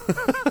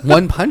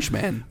 One Punch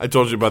Man. I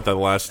told you about that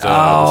last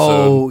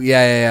Oh, episode.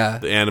 yeah.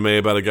 The anime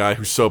about a guy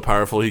who's so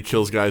powerful he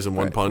kills guys in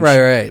one punch.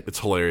 Right. It's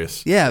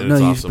hilarious. Yeah, and no,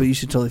 it's awesome. but you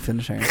should totally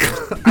finish Iron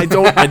Fist. I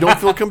don't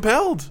feel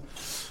compelled.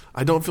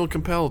 I don't feel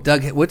compelled.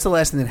 Doug, what's the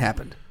last thing that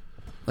happened?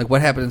 Like,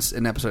 what happens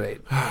in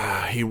episode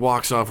 8? He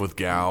walks off with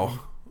Gao.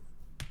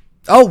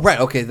 Oh, right.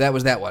 Okay, that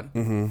was that one.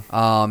 Mm-hmm.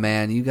 Oh,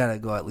 man, you got to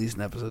go at least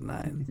in episode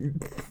 9.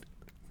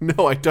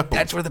 No, I don't.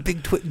 That's where the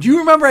big twist. Do you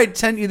remember I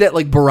sent you that,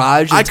 like,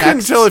 barrage of I couldn't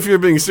texts? tell if you were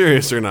being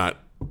serious or not.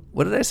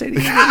 What did I say to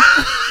you?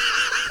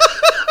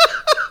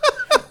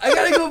 I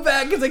got to go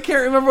back because I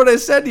can't remember what I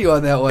said to you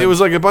on that one. It was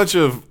like a bunch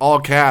of all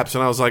caps,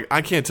 and I was like,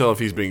 I can't tell if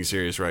he's being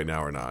serious right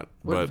now or not.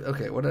 But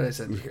Okay, what did I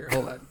send you here?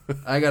 Hold on.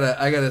 I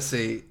gotta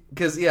see.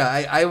 Because, yeah,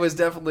 I was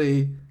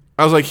definitely...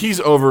 I was like, he's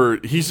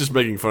just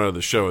making fun of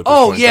the show at this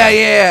Oh, point.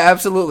 yeah,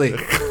 absolutely.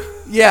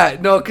 Yeah,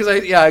 no, because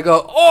I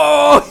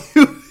go,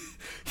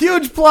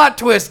 huge plot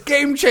twist,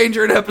 game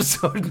changer in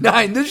episode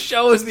 9. This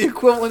show is the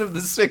equivalent of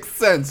The Sixth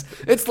Sense.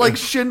 It's like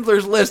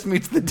Schindler's List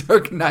meets The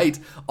Dark Knight,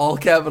 all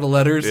capital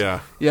letters.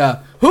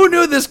 Yeah. Who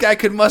knew this guy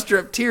could muster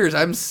up tears?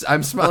 I'm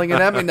smelling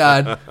an Emmy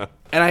nod.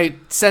 And I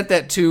sent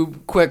that too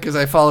quick because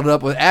I followed it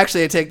up with,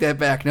 actually, I take that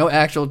back. No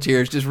actual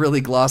tears, just really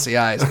glossy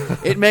eyes.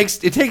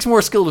 It takes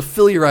more skill to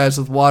fill your eyes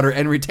with water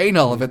and retain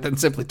all of it than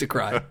simply to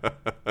cry.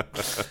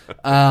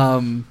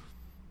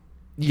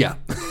 Yeah.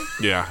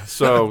 Yeah,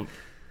 so...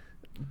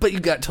 But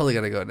you totally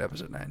got to go into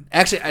episode 9.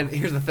 Actually,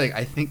 here's the thing.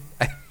 I think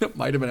it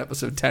might have been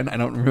episode 10. I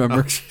don't remember.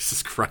 Oh,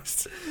 Jesus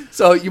Christ.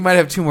 So you might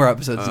have 2 more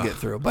episodes to get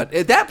through. But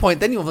at that point,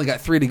 then you've only got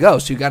 3 to go,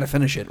 so you got to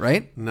finish it,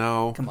 right?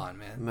 No. Come on,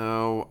 man.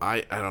 No,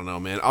 I don't know,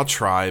 man. I'll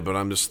try, but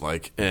I'm just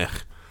like,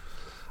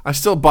 I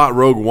still bought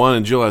Rogue One,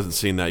 and Jill hasn't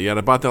seen that yet.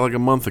 I bought that like a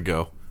month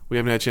ago. We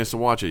haven't had a chance to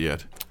watch it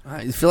yet.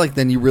 I feel like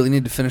then you really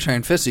need to finish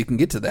Iron Fist so you can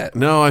get to that.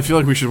 No, I feel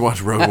like we should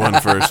watch Rogue One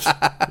first.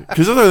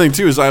 Because the other thing,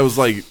 too, is I was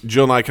like,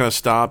 Jill and I kind of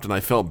stopped, and I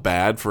felt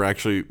bad for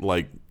actually,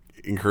 like,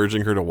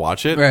 encouraging her to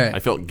watch it. Right. I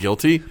felt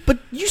guilty. But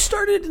you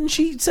started, and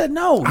she said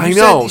no. I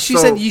know. She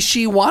said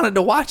she wanted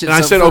to watch it. And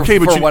I said, okay,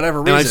 but for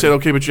whatever reason. And I said,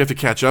 okay, but you have to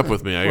catch up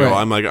with me. I go,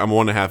 Right. I'm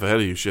 1.5 ahead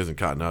of you. She hasn't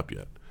caught up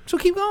yet. So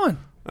keep going.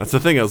 That's the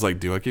thing. I was like,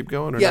 do I keep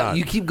going or Yeah, not?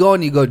 you keep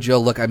going. You go, Joe,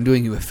 look, I'm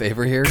doing you a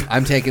favor here.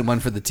 I'm taking one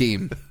for the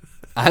team.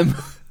 I'm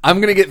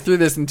going to get through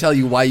this and tell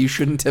you why you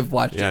shouldn't have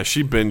watched it. Yeah,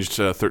 she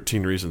binged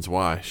 13 Reasons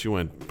Why. She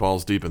went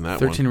balls deep in that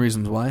 13 one.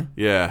 Reasons Why?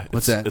 Yeah.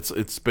 What's that?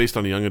 It's based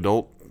on a young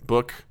adult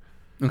book.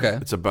 Okay.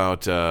 It's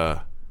about,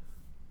 I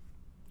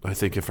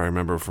think if I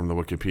remember from the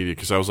Wikipedia,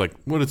 because I was like,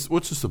 what's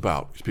this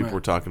about? Because people were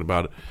talking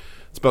about it.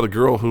 It's about a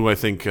girl who I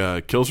think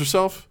kills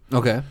herself.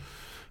 Okay.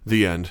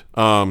 The end.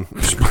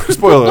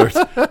 Spoiler alert.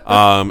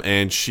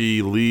 And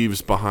she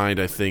leaves behind,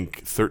 I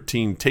think,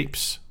 13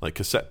 tapes, like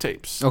cassette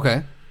tapes.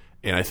 Okay.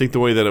 And I think the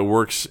way that it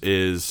works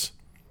is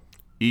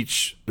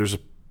there's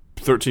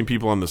 13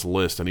 people on this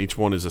list, and each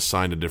one is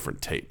assigned a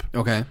different tape.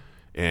 Okay.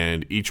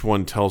 And each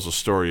one tells a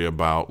story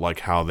about like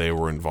how they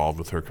were involved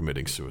with her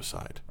committing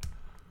suicide.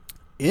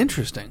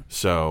 Interesting.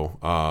 So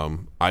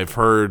I've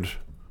heard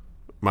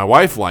my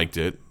wife liked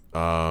it.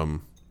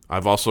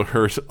 I've also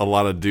heard a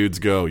lot of dudes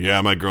go, yeah,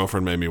 my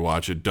girlfriend made me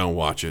watch it. Don't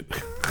watch it.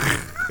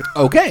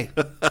 Okay.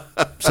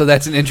 So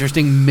that's an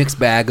interesting mixed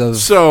bag of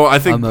So I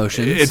think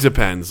emotions. it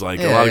depends. Like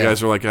a Yeah, lot of yeah.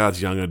 guys are like,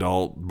 it's young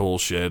adult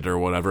bullshit or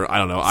whatever. I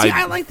don't know. See,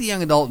 I like the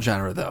young adult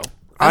genre though.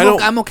 I'm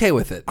I'm okay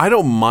with it. I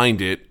don't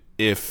mind it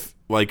if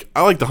like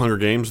the Hunger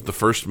Games, the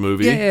first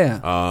movie.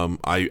 Yeah.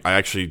 I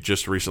actually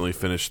just recently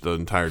finished the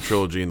entire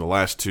trilogy, and the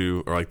last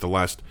two, or like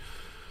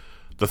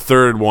the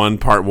third one,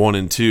 part 1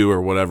 and 2 or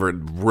whatever,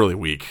 really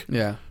weak.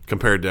 Yeah.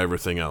 Compared to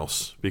everything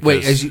else. Because,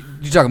 wait,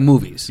 you're talking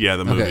movies? Yeah,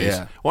 the movies. Okay,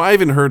 yeah. Well, I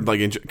even heard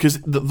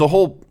because the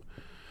whole.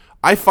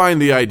 I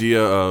find the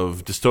idea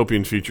of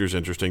dystopian futures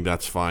interesting.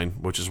 That's fine,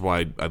 which is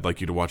why I'd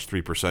like you to watch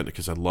 3%,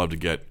 because I'd love to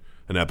get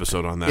an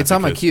episode on that. It's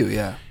on my queue.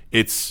 Yeah.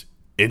 It's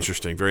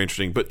interesting, very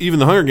interesting. But even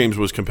the Hunger Games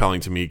was compelling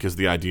to me because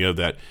the idea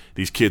that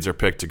these kids are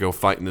picked to go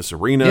fight in this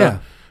arena. Yeah.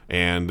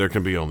 And there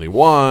can be only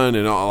one,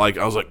 and I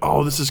was like,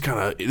 oh, this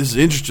is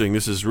interesting.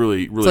 This is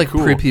really, really it's like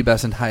cool.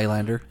 prepubescent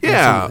Highlander.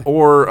 Yeah, Absolutely.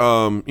 or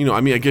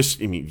I guess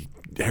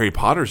Harry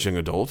Potter's young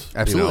adult.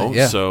 Absolutely,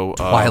 yeah. So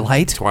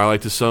Twilight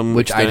to some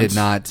which extent, I did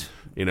not.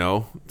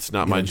 It's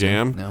not my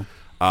jam.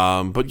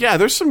 No. But yeah,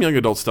 there's some young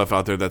adult stuff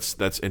out there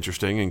that's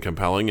interesting and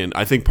compelling, and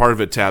I think part of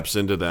it taps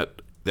into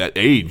that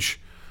age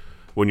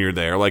when you're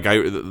there. Like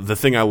the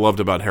thing I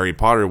loved about Harry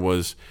Potter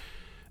was.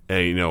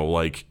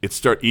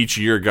 Each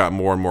year got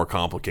more and more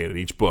complicated.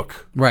 Each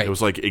book, right? It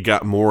was like it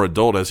got more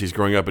adult as he's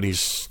growing up, and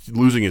he's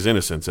losing his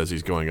innocence as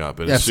he's growing up.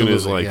 And Absolutely,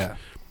 as soon as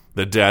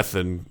the death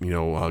and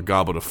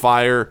Goblet of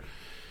Fire,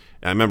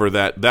 I remember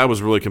that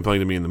was really compelling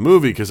to me in the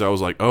movie because I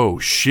was like, oh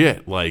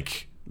shit,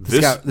 like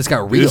this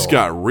got real. This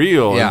got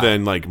real, yeah.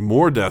 And then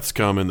more deaths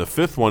come in the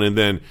 5th one, and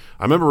then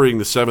I remember reading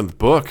the 7th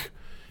book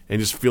and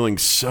just feeling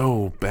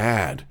so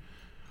bad.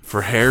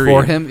 For Harry.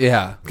 For him,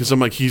 yeah. Because I'm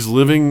like, he's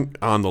living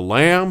on the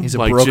lam. He's a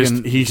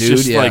broken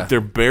dude, yeah.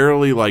 They're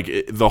barely,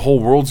 the whole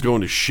world's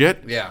going to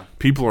shit. Yeah.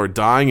 People are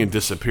dying and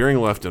disappearing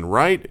left and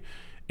right.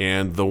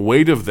 And the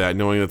weight of that,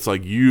 knowing it's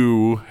like,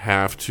 you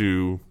have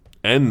to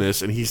end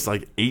this. And he's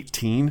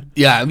 18.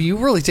 Yeah, you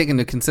really take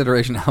into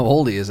consideration how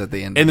old he is at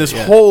the end and of it. And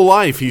his whole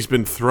life, he's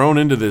been thrown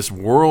into this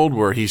world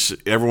where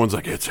everyone's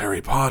like, it's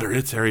Harry Potter,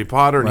 it's Harry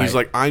Potter. And he's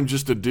like, I'm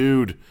just a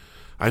dude.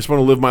 I just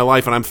want to live my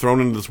life, and I'm thrown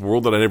into this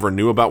world that I never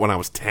knew about when I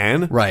was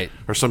 10, right,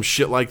 or some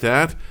shit like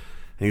that.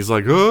 And he's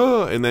like,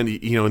 oh, and then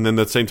and then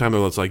at the same time,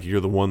 it's like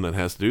you're the one that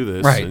has to do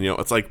this, right? And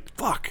it's like,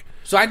 fuck.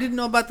 So I didn't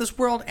know about this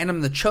world, and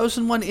I'm the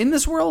chosen one in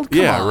this world.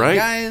 Come on, right,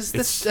 guys.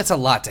 That's a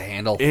lot to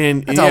handle,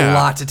 and that's a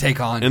lot to take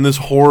on. And this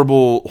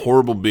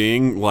horrible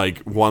being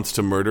wants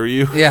to murder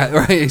you. Yeah,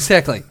 right,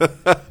 exactly. And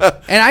what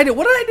did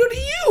I do to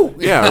you?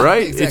 Yeah,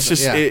 right.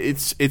 Exactly,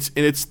 it's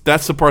just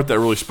that's the part that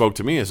really spoke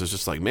to me. Is it's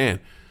just like, man.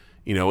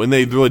 And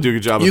they really do a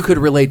good job. You could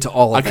relate to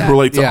all of that. I could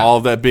relate to all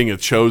of that, being a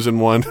chosen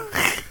one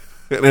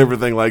and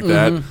everything like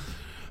that.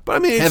 But I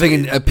mean,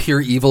 having a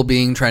pure evil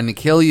being trying to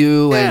kill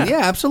you, and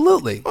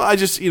absolutely. Well, I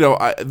just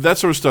that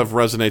sort of stuff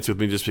resonates with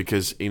me just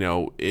because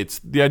it's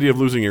the idea of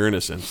losing your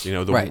innocence.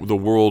 The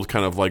world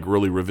kind of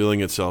really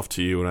revealing itself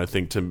to you, and I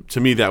think to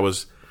me that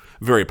was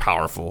very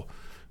powerful.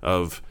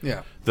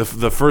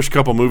 The first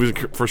couple movies,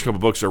 first couple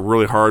books are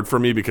really hard for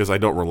me because I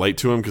don't relate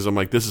to them because I'm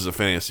like, this is a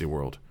fantasy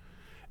world,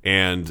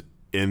 and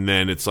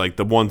then it's like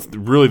the ones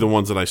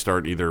that I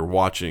start either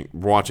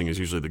watching is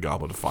usually the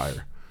Goblet of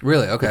Fire.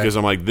 Really? Okay. Because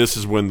I'm like, this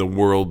is when the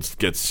world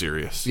gets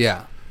serious.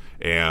 Yeah.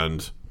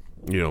 And,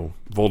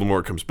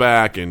 Voldemort comes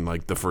back and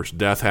the first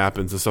death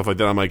happens and stuff like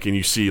that. I'm like, and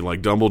you see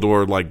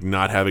Dumbledore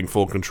not having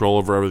full control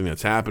over everything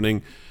that's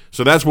happening.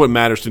 So that's what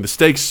matters to me. The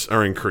stakes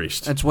are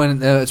increased. That's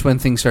when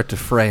things start to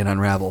fray and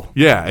unravel.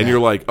 Yeah, and you're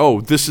like,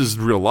 oh, this is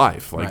real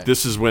life.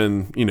 This is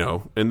when,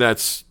 and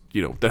that's...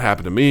 that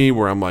happened to me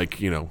where I'm like,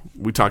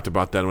 we talked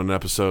about that in an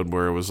episode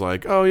where it was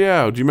like, oh,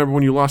 yeah, do you remember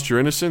when you lost your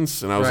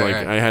innocence? And I was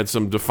I had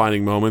some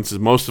defining moments.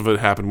 Most of it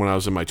happened when I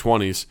was in my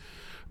 20s.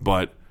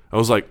 But I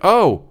was like,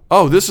 oh,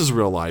 this is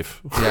real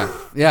life. Yeah,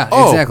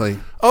 yeah, exactly.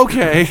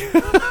 Okay.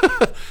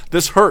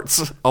 This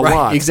hurts a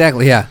lot.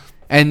 Exactly, yeah.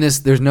 And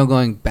there's no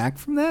going back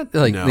from that?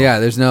 No. Yeah,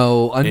 there's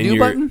no undo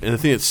button? And the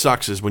thing that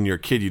sucks is when you're a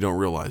kid, you don't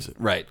realize it.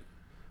 Right.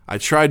 I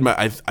tried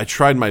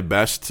my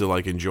best to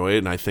enjoy it,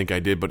 and I think I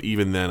did. But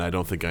even then, I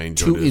don't think I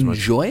enjoyed it as much.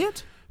 To enjoy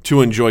it?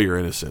 To enjoy your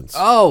innocence.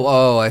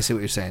 Oh, I see what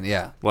you're saying.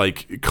 Yeah,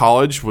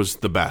 college was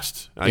the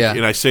best.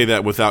 And I say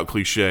that without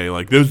cliche.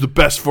 It was the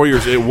best 4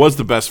 years. It was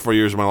the best 4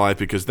 years of my life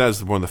because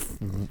that's one of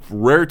the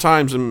rare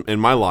times in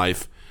my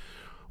life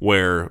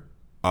where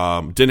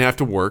didn't have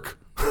to work.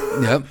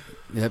 Yep.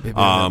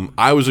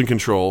 I was in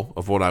control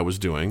of what I was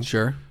doing.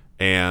 Sure.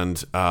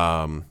 And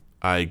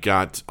I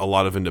got a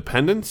lot of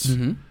independence.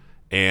 Mm-hmm.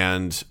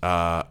 And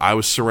I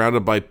was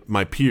surrounded by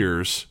my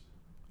peers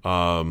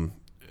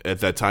at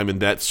that time, and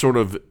that sort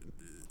of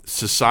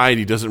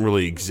society doesn't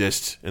really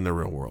exist in the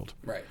real world.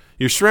 Right.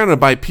 You're surrounded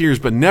by peers,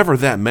 but never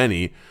that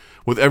many,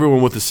 with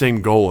everyone with the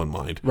same goal in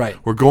mind. Right.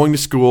 We're going to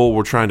school,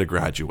 we're trying to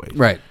graduate.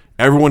 Right.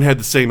 Everyone had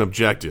the same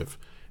objective.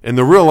 In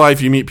the real life,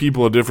 you meet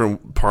people at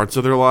different parts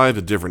of their life,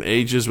 at different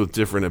ages, with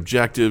different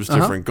objectives,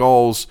 different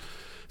goals.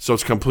 So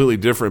it's completely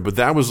different. But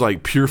that was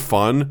pure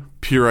fun,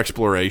 pure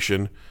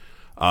exploration.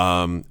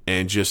 And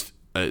just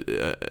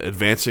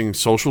advancing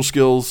social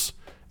skills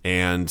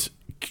and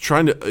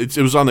trying to. It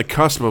was on the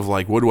cusp of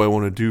what do I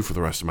want to do for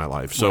the rest of my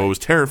life? So It was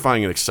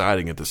terrifying and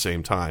exciting at the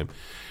same time.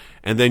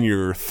 And then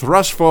you're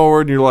thrust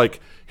forward, and you're like,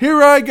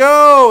 here I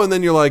go. And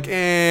then you're like,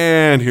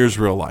 and here's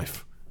real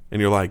life. And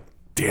you're like,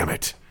 damn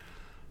it.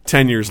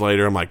 10 years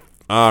later, I'm like,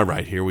 all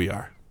right, here we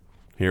are.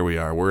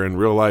 We're in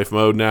real life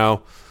mode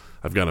now.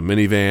 I've got a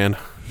minivan.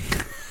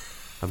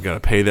 I've got to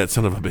pay that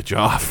son of a bitch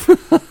off.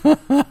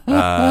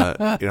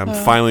 I'm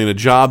finally in a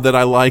job that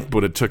I like,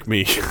 but it took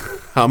me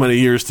how many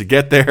years to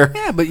get there?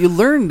 Yeah, but you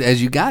learned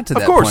as you got to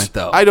that point,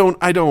 though. I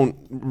don't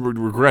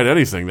regret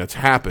anything that's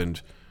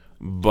happened,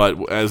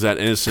 but as that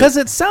innocent, because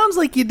it sounds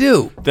like you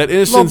do that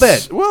innocence. A little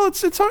bit. Well,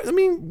 it's hard.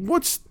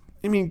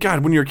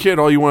 God, when you're a kid,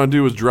 all you want to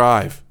do is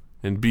drive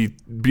and be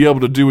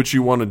able to do what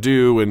you want to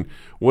do and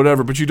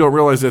whatever. But you don't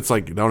realize it's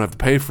like you don't have to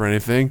pay for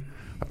anything.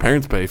 My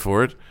parents pay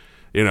for it.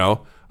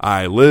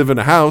 I live in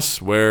a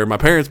house where my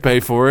parents pay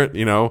for it.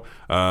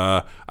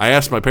 I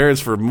asked my parents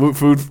for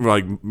food,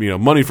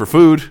 money for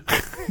food.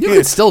 You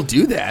can still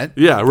do that.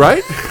 Yeah,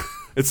 right?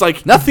 It's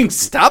like nothing's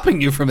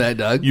stopping you from that,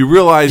 Doug. You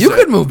realize you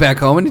could move back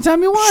home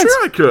anytime you want.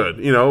 Sure, I could.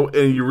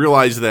 And you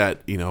realize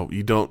that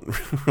you don't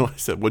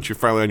realize that once you're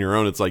finally on your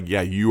own, it's like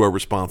you are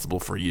responsible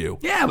for you.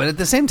 Yeah, but at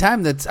the same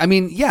time,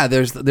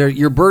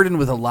 you're burdened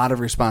with a lot of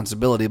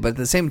responsibility, but at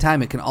the same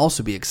time, it can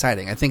also be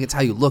exciting. I think it's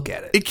how you look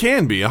at it. It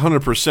can be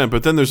 100%,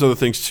 but then there's other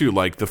things too,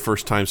 like the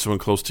first time someone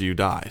close to you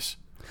dies.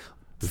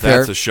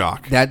 That's a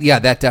shock. That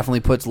definitely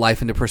puts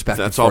life into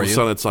perspective. That's all of a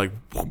sudden it's like.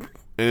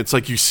 And it's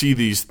like you see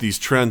these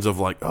trends of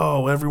like,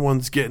 oh,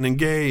 everyone's getting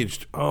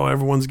engaged. Oh,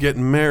 everyone's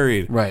getting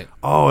married. Right.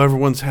 Oh,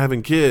 everyone's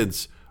having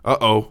kids.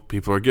 Uh-oh,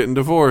 people are getting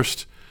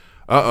divorced.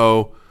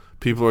 Uh-oh,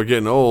 people are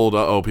getting old.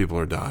 Uh-oh, people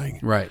are dying.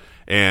 Right.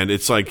 And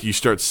it's like you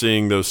start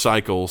seeing those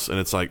cycles, and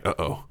it's like,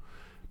 uh-oh.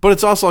 But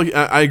it's also,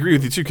 I agree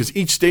with you, too, because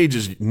each stage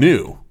is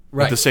new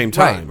at the same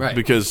time. Right.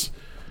 Because,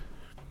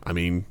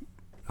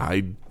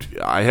 I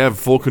have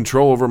full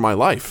control over my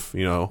life,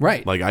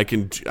 Right. Like I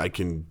can,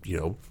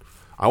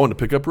 I wanted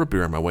to pick up root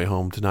beer on my way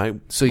home tonight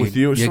with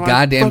you. You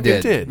goddamn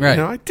did. Right.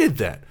 I did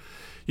that.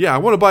 Yeah, I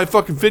want to buy a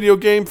fucking video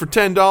game for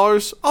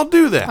 $10. I'll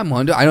do that. I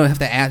don't have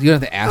to ask. You don't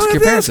have to ask your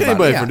parents about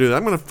anybody for do that.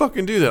 I'm going to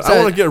fucking do that. I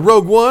want to get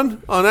Rogue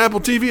One on Apple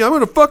TV. I'm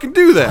going to fucking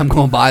do that. I'm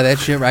going to buy that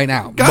shit right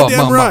now.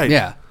 Goddamn right.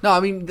 Yeah. No,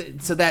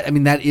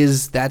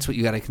 that's what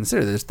you got to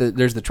consider.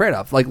 There's the trade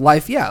off. Like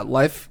life. Yeah,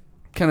 life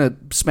kind of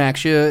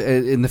smacks you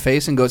in the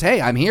face and goes,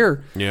 "Hey, I'm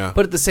here." Yeah.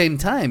 But at the same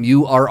time,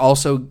 you are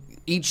also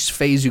each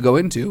phase you go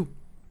into.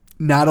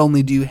 Not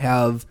only do you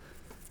have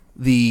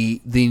the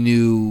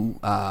new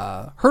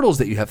hurdles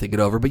that you have to get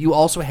over, but you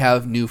also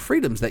have new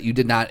freedoms that you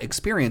did not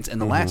experience in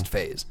the last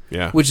phase,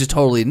 which is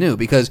totally new.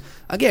 Because,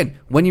 again,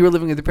 when you were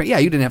living with your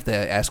parents, you didn't have to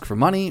ask for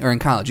money, or in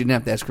college, you didn't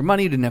have to ask for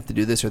money, you didn't have to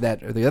do this or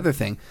that or the other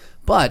thing.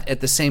 But at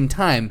the same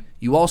time,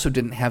 you also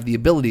didn't have the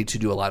ability to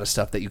do a lot of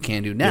stuff that you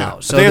can do now. Yeah.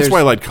 So I think that's why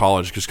I liked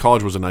college, because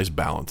college was a nice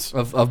balance.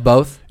 Of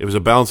both? It was a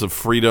balance of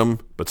freedom,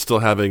 but still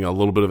having a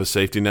little bit of a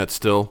safety net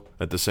still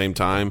at the same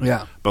time.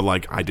 Yeah.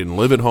 But I didn't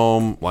live at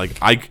home.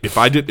 If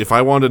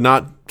I wanted to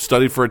not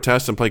study for a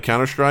test and play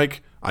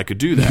Counter-Strike, I could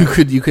do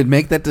that. You could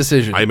make that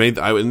decision.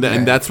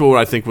 And that's what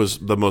I think was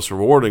the most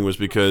rewarding, was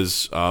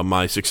because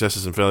my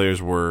successes and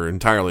failures were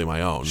entirely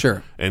my own.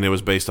 Sure. And it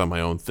was based on my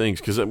own things.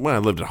 Because when I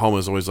lived at home, it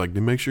was always like,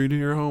 make sure you do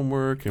your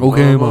homework. And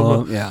okay, blah,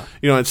 blah, blah.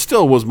 Yeah. It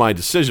still was my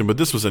decision, but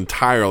this was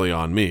entirely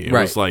on me. It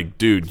right. was like,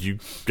 dude, you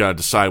got to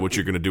decide what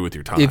you're going to do with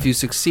your time. If you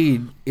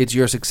succeed, it's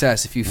your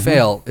success. If you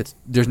fail,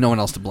 there's no one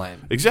else to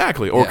blame.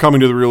 Exactly. Or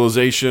coming to the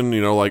realization,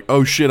 like,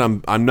 oh shit,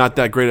 I'm not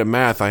that great at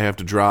math. I have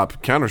to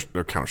drop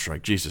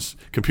Counter-Strike,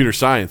 computer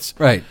science.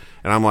 Right.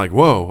 And I'm like,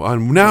 whoa,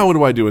 now what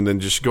do I do? And then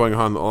just going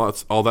on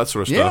all that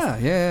sort of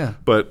stuff. Yeah.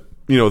 But,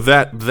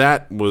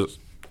 that was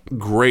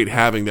great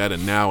having that.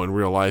 And now in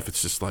real life,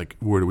 it's just like,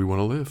 where do we want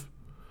to live?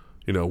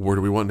 Where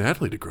do we want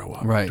Natalie to grow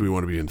up? Right. Do we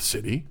want to be in the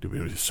city? Do we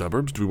want to be in the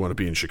suburbs? Do we want to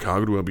be in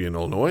Chicago? Do we want to be in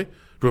Illinois? Do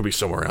we want to be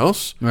somewhere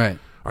else? Right.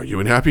 Are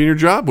you unhappy in your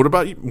job? What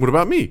about you? What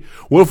about me?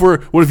 What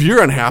if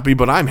you're unhappy,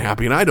 but I'm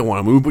happy and I don't want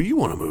to move, but you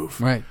want to move?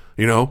 Right.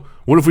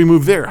 What if we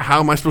move there? How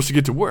am I supposed to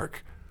get to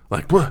work?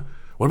 Like, what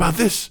about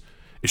this?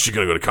 Is she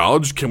going to go to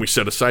college? Can we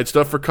set aside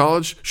stuff for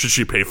college? Should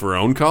she pay for her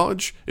own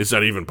college? Is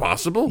that even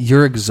possible?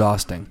 You're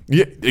exhausting.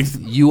 Yeah,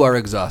 you are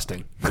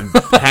exhausting.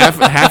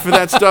 half of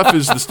that stuff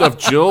is the stuff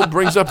Jill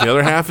brings up. The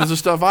other half is the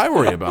stuff I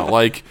worry about.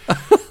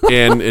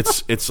 And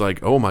it's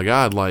like, oh my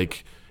God,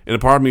 and a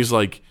part of me is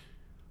like,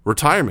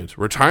 retirement.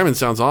 Retirement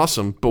sounds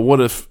awesome, but what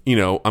if,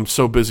 I'm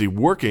so busy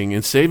working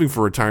and saving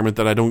for retirement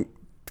that I don't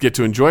get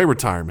to enjoy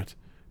retirement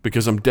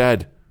because I'm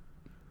dead?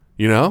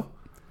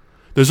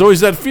 There's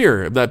always that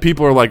fear that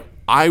people are like,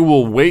 I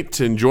will wait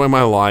to enjoy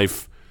my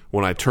life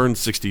when I turn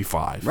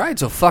 65. Right,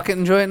 so fuck it,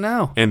 enjoy it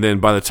now. And then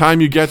by the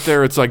time you get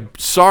there, it's like,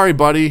 sorry,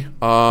 buddy,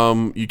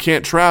 you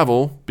can't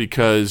travel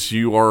because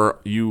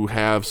you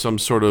have some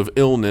sort of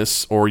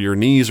illness, or your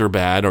knees are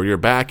bad, or your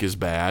back is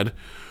bad,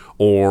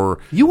 or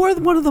you are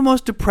one of the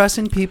most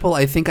depressing people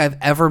I think I've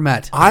ever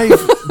met. And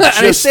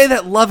I say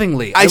that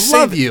lovingly. I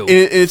love you.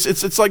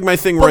 It's like my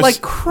thing.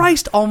 But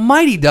Christ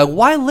Almighty, Doug,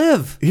 why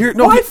live?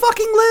 Why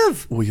fucking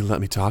live? Will you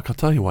let me talk? I'll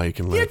tell you why you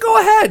can live. Yeah, go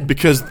ahead.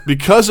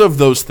 Because of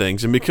those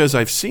things, and because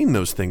I've seen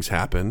those things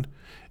happen,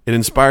 it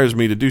inspires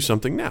me to do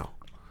something now.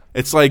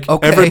 It's like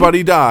Okay.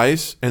 everybody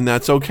dies, and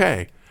that's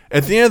okay.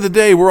 At the end of the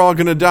day, we're all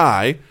going to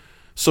die.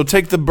 So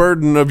take the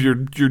burden of your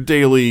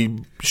daily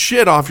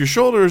shit off your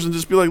shoulders and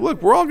just be like,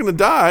 look, we're all going to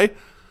die.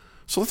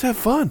 So let's have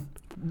fun.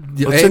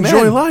 Let's Amen.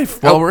 enjoy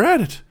life while we're at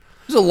it.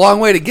 There's a long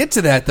way to get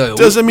to that, though.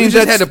 Doesn't mean we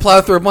just that's- had to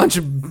plow through a bunch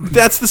of...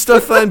 That's the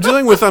stuff that I'm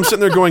dealing with. I'm sitting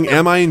there going,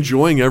 am I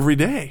enjoying every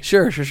day?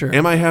 Sure.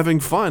 Am I having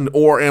fun?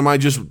 Or am I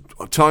just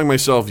telling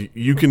myself,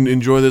 you can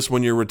enjoy this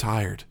when you're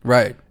retired?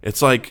 Right.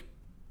 It's like,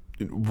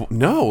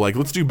 no, like,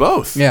 let's do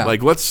both. Yeah.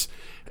 Like, let's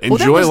that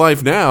enjoy was-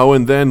 life now,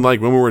 and then,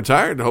 like, when we're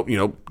retired,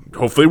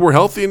 hopefully we're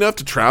healthy enough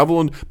to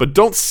travel, but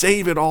don't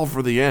save it all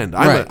for the end.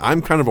 Right.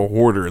 I'm kind of a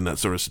hoarder in that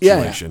sort of Yeah.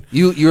 situation.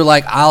 You're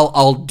like,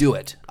 I'll do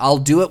it. I'll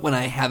do it when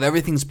I have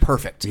everything's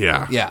perfect.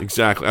 Yeah, Yeah.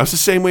 exactly. I was the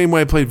same way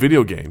when I played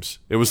video games.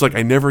 It was like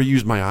I never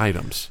used my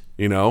items,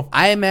 you know?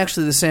 I am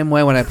actually the same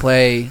way when I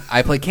play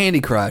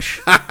Candy Crush,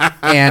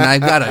 and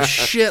I've got a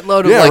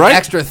shitload of Yeah, right?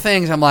 extra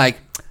things. I'm like,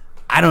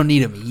 I don't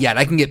need them yet.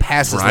 I can get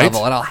past this Right?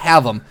 level, and I'll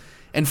have them.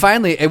 And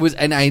finally,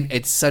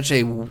 it's such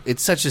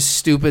a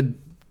stupid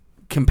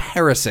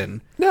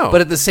comparison. No.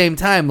 But at the same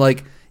time,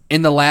 like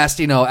in the last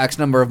X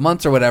number of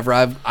months or whatever,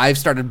 I've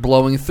started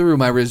blowing through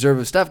my reserve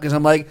of stuff because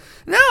I'm like,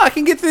 no, I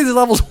can get through these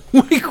levels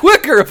way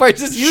quicker if I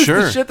just use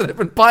Sure. the shit that I've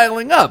been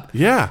piling up.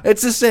 Yeah.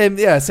 It's the same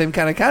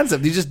kind of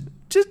concept. You just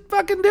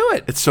fucking do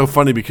it. It's so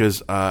funny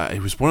because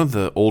it was one of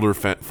the older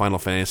Final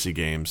Fantasy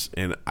games,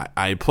 and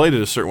I played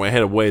it a certain way. I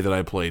had a way that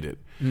I played it.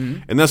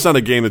 Mm-hmm. And that's not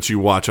a game that you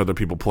watch other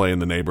people play in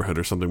the neighborhood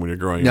or something when you're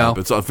growing No. up.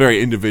 It's a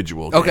very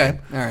individual game. Okay,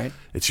 all right.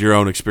 It's your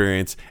own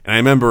experience. And I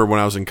remember when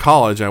I was in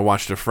college, I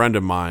watched a friend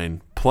of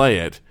mine play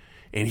it,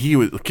 and he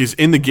was, because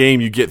in the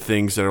game you get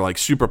things that are like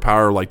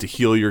superpower, like to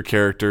heal your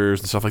characters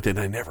and stuff like that, and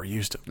I never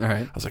used them. All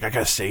right. I was like, I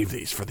gotta save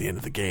these for the end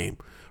of the game,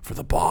 for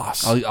the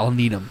boss. I'll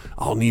need them.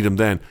 I'll need them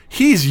then.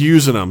 He's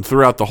using them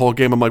throughout the whole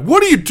game. I'm like,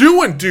 what are you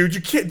doing, dude?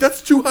 You can't,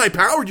 that's too high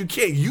powered. You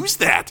can't use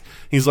that.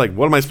 He's like,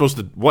 what am I supposed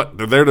to, what?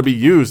 They're there to be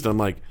used. I'm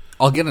like,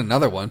 I'll get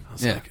another one.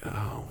 Yeah. like,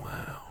 oh,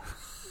 wow.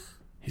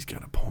 He's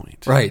got a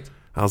point. Right.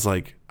 I was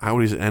like, I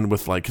would end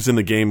with like, because in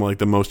the game, like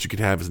the most you could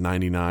have is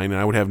 99, and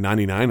I would have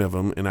 99 of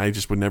them, and I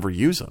just would never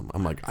use them.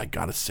 I'm like, I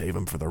got to save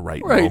them for the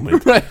right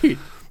moment. Right.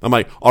 I'm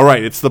like, all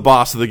right, it's the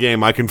boss of the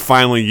game. I can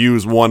finally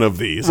use one of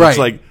these. Right. It's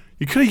like,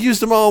 you could have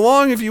used them all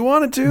along if you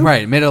wanted to.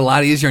 Right. It made it a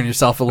lot easier on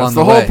yourself along That's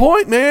the way. whole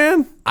point,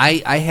 man.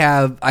 I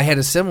had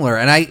a similar,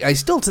 and I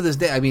still to this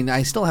day, I mean,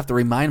 I still have to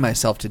remind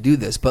myself to do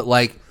this, but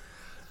like,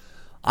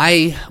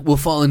 I will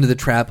fall into the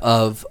trap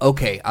of,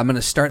 okay, I'm going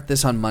to start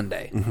this on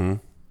Monday. Mm-hmm.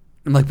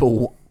 I'm like,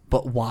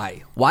 but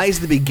why? Why is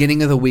the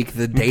beginning of the week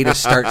the day to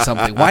start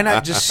something? Why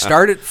not just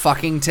start it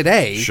fucking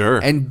today? Sure.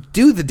 And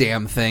do the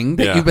damn thing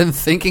that Yeah. you've been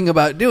thinking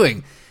about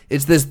doing.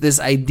 It's this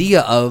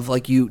idea of,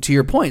 like, you, to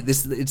your point,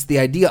 it's the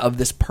idea of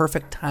this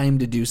perfect time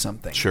to do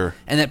something. Sure.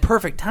 And that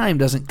perfect time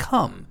doesn't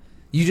come.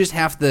 You just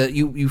have to,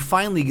 you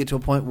finally get to a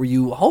point where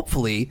you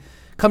hopefully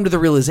come to the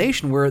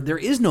realization where there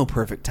is no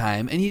perfect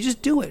time, and you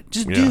just do it.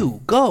 Just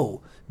do,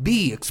 go,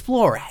 be,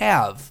 explore,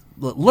 have,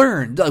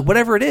 learn, like,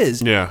 whatever it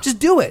is. Yeah. Just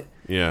do it.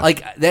 Yeah.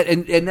 Like that,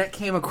 and that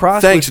came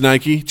across. Thanks, with,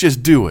 Nike.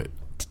 Just do it.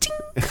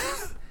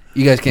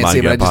 you guys can't see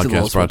it, but I just did a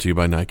little Podcast brought to you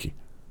by Nike.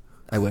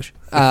 I wish.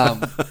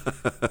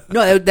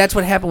 No, that's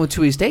what happened with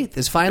 2 East 8th.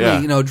 Is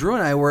finally, Yeah. Drew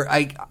and I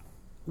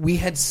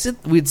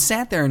we'd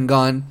sat there and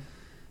gone,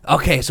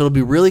 okay, so it'll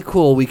be really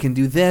cool. We can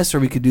do this or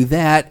we could do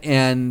that,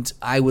 and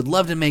I would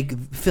love to make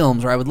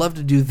films, or I would love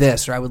to do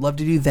this, or I would love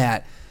to do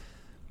that.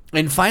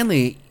 And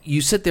finally,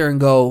 you sit there and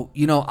go,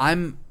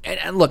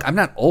 and look, I'm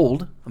not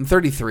old. I'm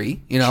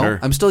 33. Sure.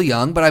 I'm still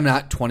young, but I'm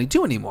not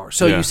 22 anymore.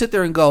 So Yeah. you sit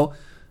there and go,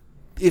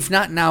 if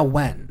not now,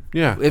 when?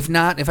 Yeah. If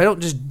I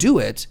don't just do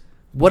it,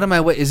 what am I?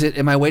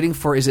 Am I waiting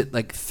for? Is it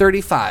like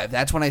 35?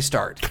 That's when I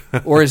start,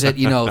 or is it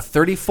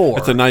 34?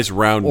 It's a nice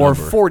round or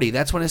number. 40.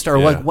 That's when I start.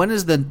 Yeah. Like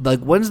when's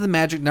the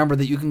magic number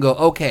that you can go?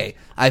 Okay,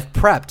 I've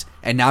prepped,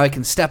 and now I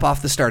can step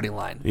off the starting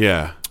line.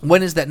 Yeah.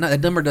 When is that?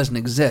 That number doesn't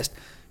exist.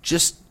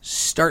 Just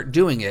start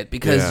doing it,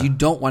 because Yeah. you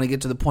don't want to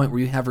get to the point where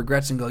you have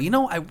regrets and go,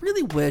 I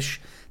really wish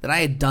that I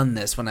had done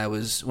this when I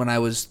was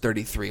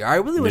 33, or I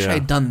really wish Yeah. I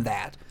had done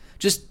that.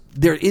 Just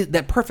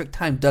that perfect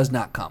time does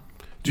not come.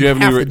 Do you have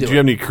have any? to Do do you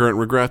have it. any current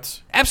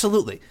regrets?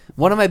 Absolutely.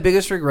 One of my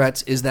biggest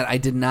regrets is that I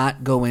did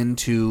not go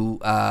into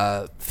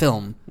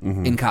film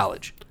Mm-hmm. in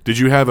college. Did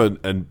you have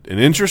an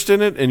interest in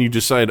it and you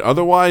decided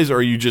otherwise, or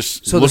are you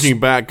just So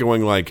looking back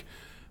going like,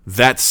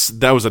 that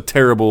was a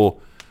terrible,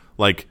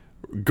 like,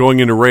 going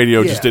into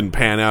radio just Yeah. didn't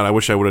pan out. I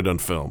wish I would have done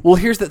film. Well,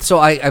 here's that. So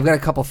I've got a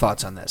couple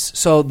thoughts on this.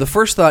 So the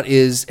first thought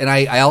is, and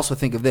I also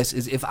think of this,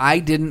 is if I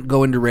didn't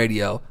go into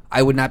radio,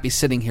 I would not be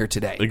sitting here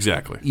today.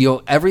 Exactly.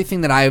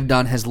 Everything that I have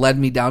done has led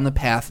me down the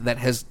path that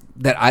has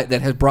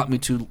brought me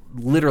to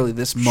literally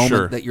this moment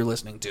Sure. that you're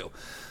listening to.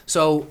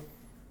 So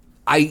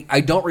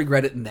I don't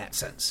regret it in that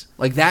sense.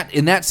 Like that,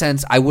 in that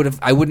sense, I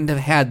wouldn't have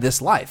had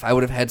this life. I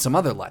would have had some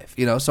other life,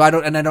 So I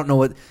don't know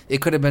what it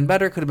could have been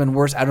better, could have been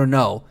worse. I don't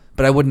know,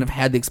 but I wouldn't have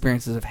had the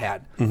experiences I've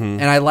had,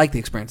 and I like the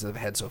experiences I've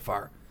had so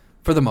far,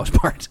 for the most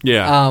part.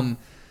 Yeah.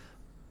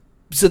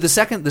 So the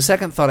second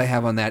thought I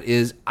have on that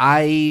is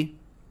I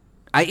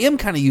am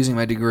kind of using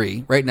my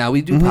degree right now.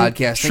 We do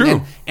podcasting,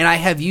 True. and I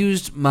have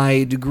used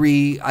my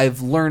degree.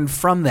 I've learned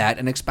from that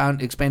and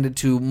expanded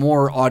to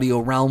more audio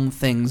realm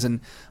things, and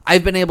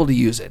I've been able to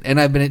use it, and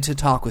I've been able to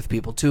talk with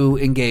people, to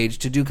engage,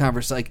 to do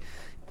converse. Like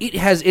it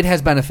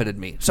has benefited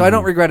me, so I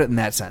don't regret it in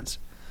that sense.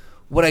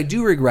 What I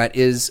do regret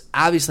is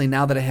obviously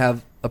now that I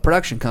have a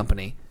production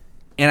company,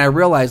 and I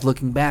realized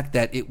looking back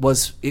that it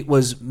was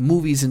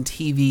movies and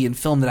TV and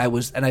film that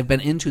I've been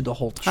into the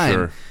whole time.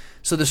 Sure.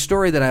 So the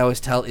story that I always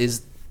tell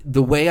is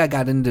the way I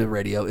got into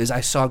radio is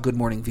I saw Good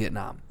Morning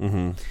Vietnam,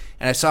 and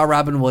I saw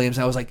Robin Williams.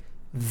 And I was like,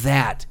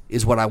 that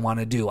is what I want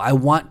to do. I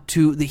want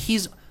to.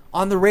 He's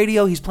on the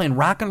radio. He's playing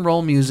rock and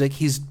roll music.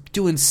 He's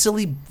doing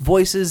silly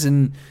voices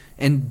and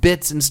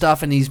bits and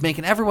stuff, and he's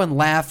making everyone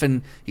laugh,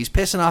 and he's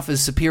pissing off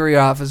his superior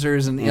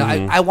officers. And you know,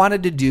 I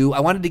wanted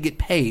to get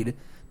paid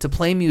to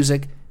play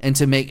music and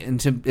to make and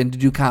to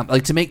do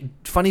to make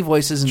funny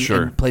voices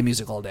and play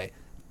music all day.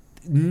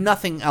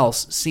 Nothing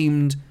else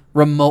seemed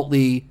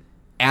remotely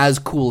as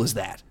cool as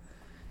that.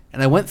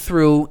 And I went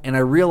through and I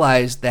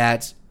realized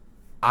that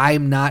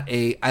I'm not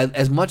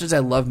as much as I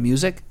love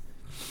music,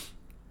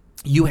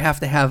 you have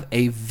to have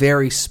a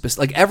very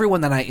specific, like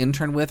everyone that I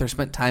interned with or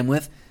spent time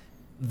with,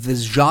 the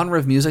genre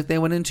of music they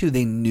went into,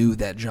 they knew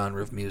that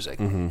genre of music.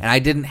 And I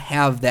didn't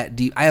have that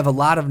deep. I have a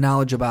lot of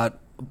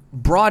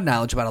broad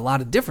knowledge about a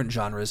lot of different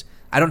genres.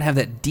 I don't have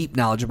that deep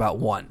knowledge about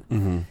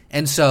one.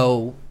 And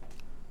so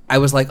I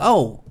was like,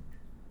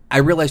 I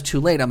realized too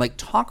late. I'm like,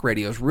 talk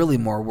radio is really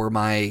more where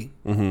my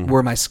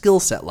skill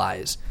set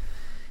lies.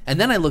 And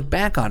then I looked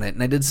back on it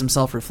and I did some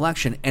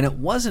self-reflection, and it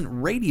wasn't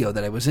radio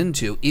that I was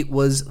into. It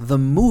was the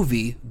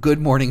movie Good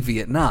Morning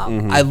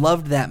Vietnam. I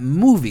loved that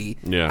movie.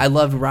 Yeah. I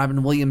loved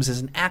Robin Williams as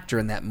an actor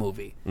in that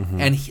movie.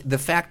 And the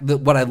fact that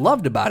what I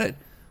loved about it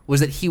was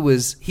that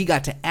he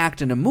got to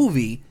act in a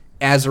movie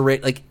as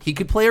he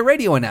could play a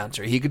radio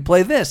announcer. He could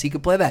play this. He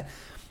could play that.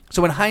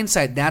 So in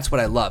hindsight, that's what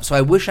I love. So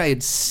I wish I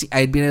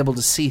had been able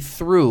to see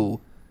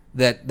through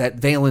that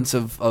valence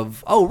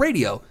of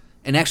radio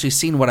and actually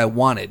seen what I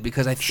wanted,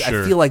 because I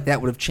feel like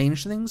that would have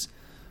changed things.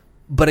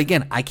 But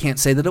again, I can't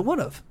say that it would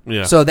have.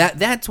 Yeah. So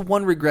that's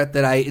one regret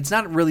that it's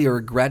not really a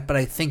regret, but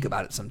I think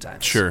about it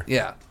sometimes. Sure.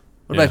 Yeah.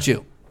 What about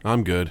you?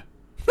 I'm good.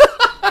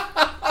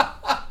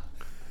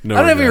 No, I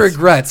don't have any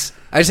regrets.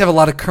 I just have a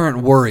lot of current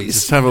worries.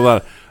 Just have a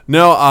lot.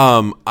 No,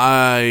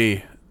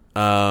 I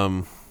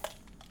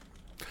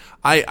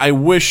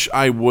wish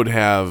I would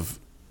have.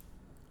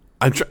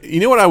 You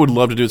know what I would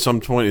love to do at some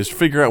point is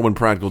figure out when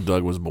Practical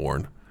Doug was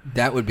born.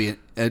 That would be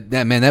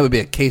that would be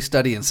a case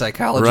study in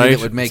psychology, right? That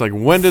would make it's like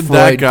when did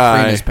Freud that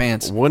guy? cream his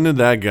pants. When did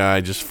that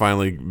guy just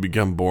finally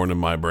become born in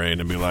my brain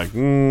and be like,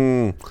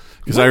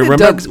 Because I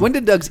remember when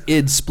did Doug's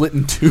id split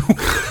in two?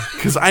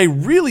 Because I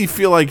really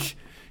feel like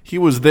he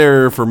was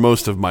there for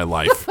most of my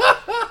life.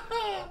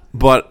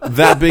 But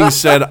that being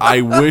said,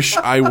 I wish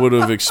I would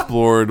have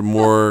explored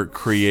more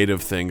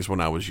creative things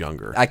when I was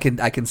younger. I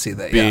can see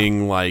that.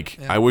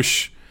 I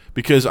wish,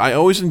 because I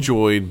always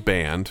enjoyed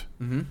band.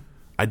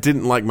 I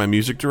didn't like my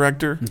music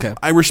director. Okay.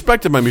 I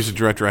respected my music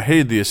director. I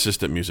hated the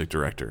assistant music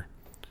director,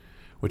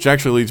 which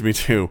actually leads me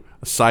to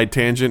a side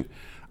tangent.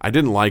 I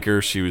didn't like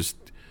her.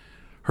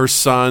 Her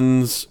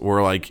sons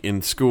were like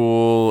in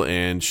school,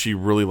 and she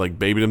really like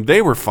babied them.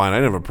 They were fine. I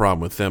didn't have a problem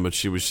with them, but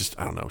she was just,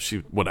 I don't know.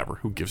 Whatever.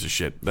 Who gives a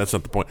shit? That's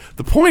not the point.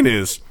 The point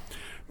is,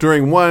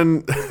 during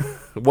one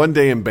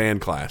day in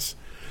band class,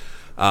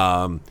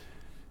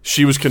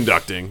 she was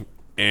conducting.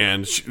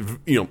 And she,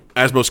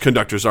 as most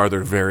conductors are,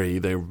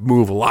 they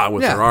move a lot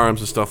with their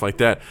arms and stuff like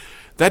that.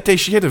 That day,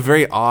 she had a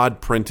very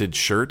odd printed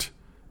shirt.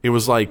 It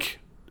was like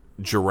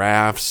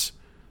giraffes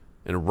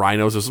and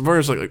rhinos. It was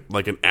very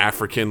like an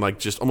African, like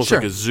just almost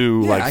like a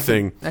zoo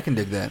thing. I can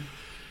dig that.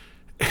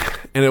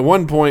 And at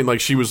one point, like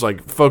she was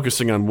like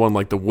focusing on one,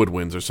 like the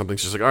woodwinds or something.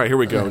 She's like, "All right, here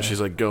we go." And she's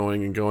like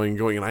going and going and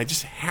going. And I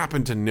just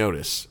happened to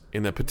notice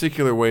in that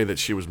particular way that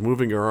she was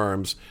moving her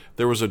arms,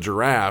 there was a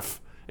giraffe.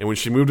 And when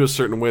she moved a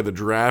certain way, the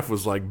giraffe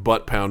was like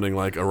butt pounding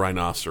like a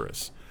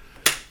rhinoceros.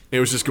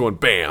 It was just going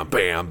bam,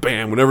 bam,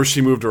 bam whenever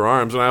she moved her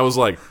arms. And I was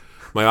like,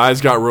 my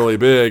eyes got really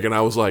big, and I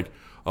was like,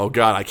 oh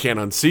God, I can't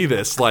unsee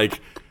this. Like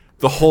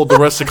the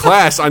rest of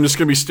class, I'm just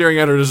gonna be staring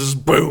at her as this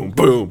boom,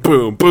 boom,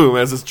 boom, boom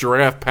as this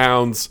giraffe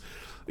pounds,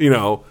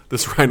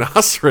 this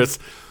rhinoceros.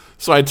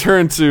 So I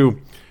turned to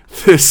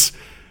this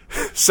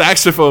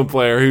saxophone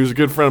player who's a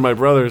good friend of my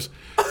brother's,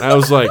 and I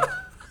was like,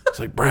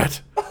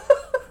 Brett.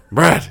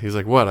 He's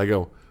like, what? I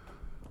go,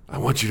 I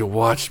want you to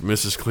watch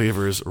Mrs.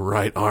 Cleaver's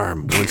right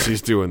arm when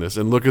she's doing this,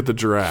 and look at the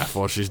giraffe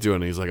while she's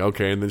doing it. He's like,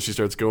 okay. And then she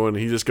starts going,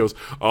 and he just goes,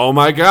 oh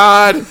my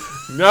God.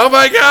 Oh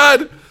my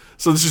God.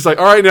 So she's like,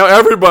 all right, now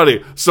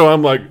everybody. So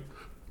I'm like,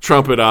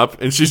 trumpet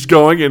up, and she's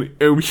going,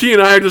 and he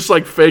and I are just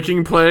like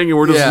faking playing, and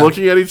we're just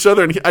looking at each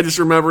other. And I just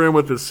remember him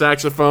with his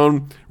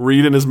saxophone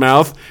reed in his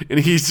mouth,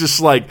 and he's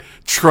just like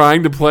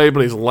trying to play,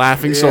 but he's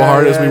laughing so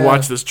hard as we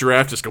watch this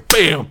giraffe just go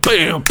bam,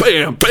 bam,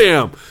 bam,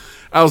 bam.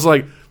 I was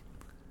like,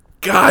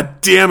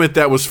 God damn it,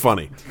 that was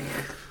funny.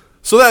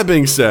 So that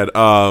being said,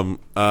 So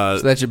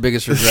that's your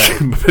biggest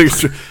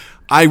regret.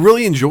 I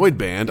really enjoyed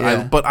band,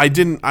 Yeah. but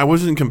I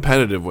wasn't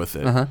competitive with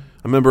it. I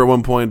remember at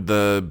one point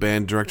the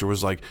band director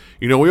was like,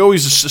 we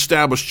always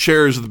establish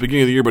chairs at the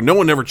beginning of the year, but no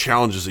one ever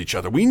challenges each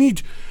other. There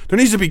needs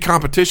to be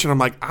competition. I'm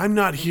like, I'm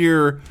not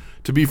here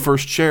to be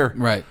first chair.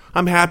 Right.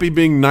 I'm happy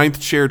being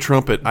ninth chair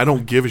trumpet. I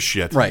don't give a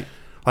shit. Right.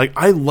 Like,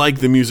 I like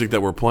the music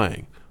that we're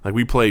playing. Like,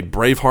 we played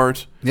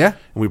Braveheart. Yeah.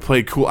 And we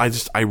played cool. I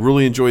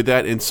really enjoyed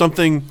that. And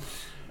something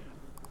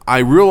I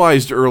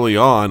realized early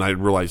on, I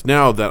realize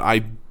now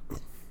that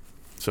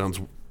sounds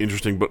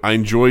interesting, but I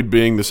enjoyed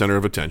being the center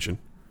of attention.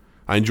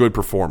 I enjoyed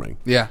performing.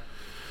 Yeah.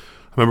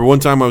 I remember one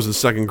time I was in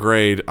second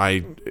grade,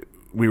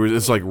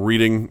 it's like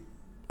reading,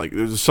 like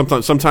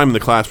sometime in the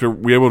class we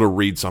were able to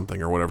read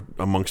something or whatever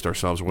amongst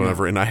ourselves or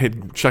whatever, and I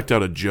had checked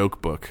out a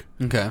joke book.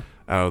 Okay.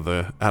 Out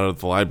of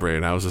the library,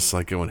 and I was just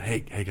like going,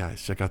 hey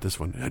guys, check out this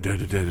one.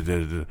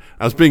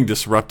 I was being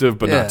disruptive,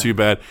 but not too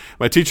bad.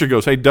 My teacher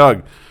goes, hey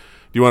Doug, do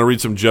you want to read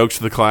some jokes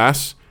to the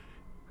class?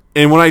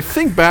 And when I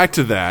think back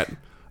to that,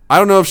 I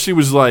don't know if she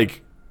was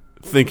like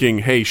thinking,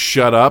 hey,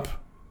 shut up,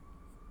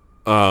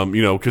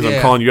 because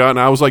I'm calling you out, and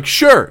I was like,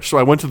 sure. So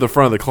I went to the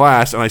front of the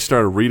class and I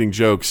started reading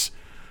jokes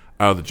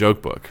out of the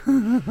joke book,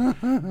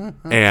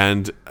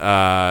 and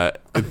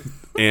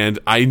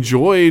I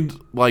enjoyed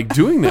like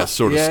doing that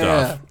sort of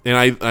stuff. And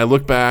I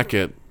look back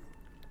at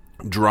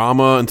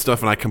drama and stuff,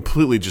 and I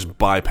completely just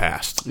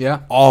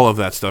bypassed all of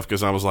that stuff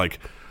because I was like,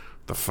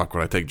 the fuck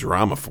would I take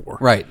drama for?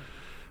 Right.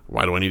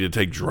 Why do I need to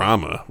take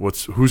drama?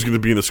 Who's going to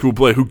be in the school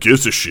play? Who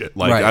gives a shit?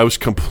 Like, right. I was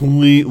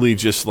completely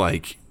just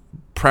like,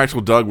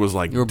 Practical Doug was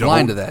like, you were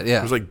blind to that, yeah.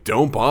 He was like,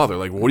 don't bother.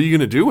 Like, what are you going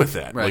to do with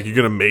that? Right. Like, you're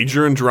going to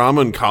major in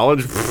drama in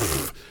college?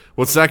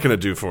 What's that going to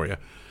do for you?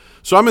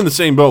 So I'm in the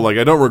same boat. Like,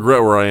 I don't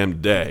regret where I am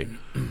today.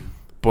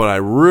 But I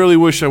really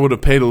wish I would have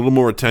paid a little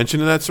more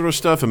attention to that sort of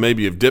stuff and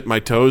maybe have dipped my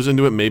toes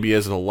into it, maybe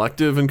as an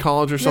elective in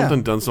college or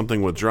something, done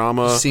something with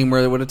drama. Seen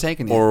where they would have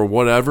taken you. Or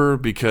whatever,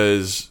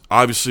 because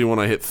obviously when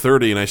I hit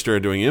 30 and I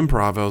started doing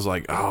improv, I was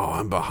like, oh,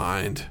 I'm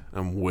behind.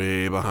 I'm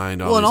way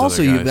behind all these other guys. Well, and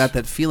also you've got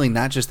that feeling,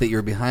 not just that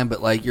you're behind,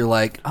 but like you're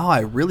like, oh, I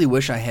really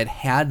wish I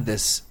had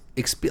this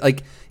experience.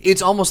 Like,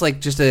 it's almost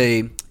like just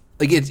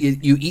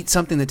you eat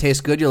something that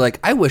tastes good, you're like,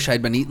 I wish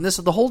I'd been eating this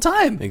the whole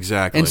time.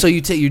 Exactly. And so you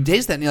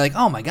taste that and you're like,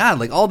 oh my God,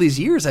 like all these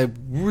years, I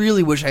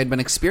really wish I had been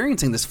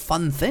experiencing this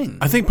fun thing.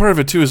 I think part of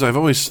it too is I've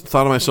always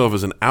thought of myself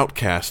as an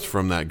outcast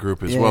from that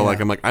group as well.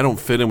 Like, I'm like, I don't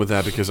fit in with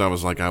that because I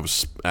was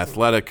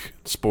athletic,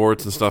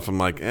 sports and stuff. I'm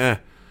like,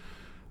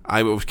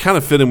 I was kind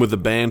of fit in with the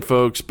band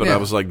folks, but I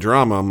was like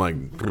drama. I'm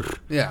like,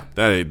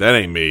 that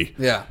ain't me.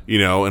 Yeah.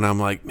 And I'm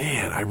like,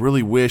 man, I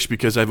really wish,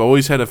 because I've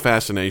always had a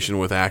fascination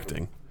with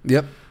acting.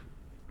 Yep.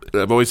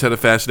 I've always had a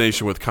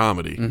fascination with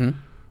comedy,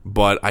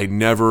 but I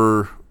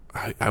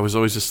was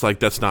always just like,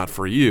 that's not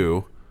for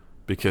you,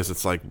 because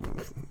it's like,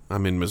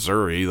 I'm in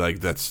Missouri.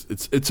 Like,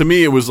 to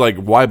me, it was like,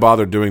 why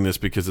bother doing this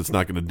because it's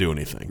not going to do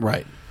anything.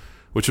 Right.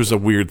 Which was a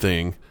weird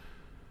thing.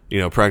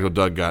 Practical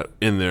Doug got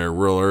in there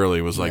real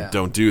early, was like,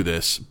 don't do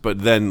this. But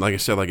then, like I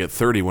said, like at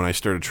 30, when I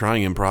started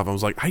trying improv, I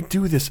was like, I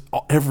do this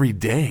every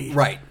day.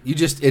 Right.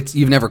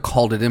 You've never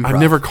called it improv. I've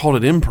never called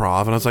it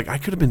improv. And I was like, I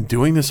could have been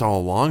doing this all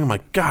along. I'm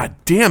like, God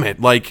damn it.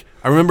 Like,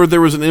 I remember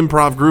there was an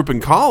improv group in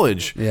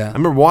college. Yeah. I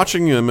remember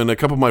watching them, and a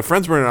couple of my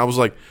friends were in it, and I was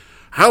like,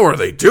 how are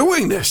they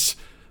doing this?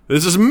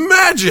 This is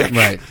magic.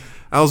 Right.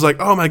 I was like,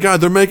 oh my God,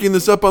 they're making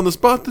this up on the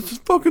spot. This is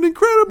fucking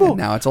incredible. And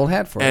now it's old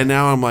hat for you. And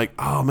now I'm like,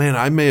 oh man,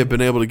 I may have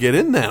been able to get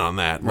in on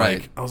that.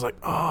 Right. Like, I was like,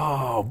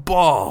 oh,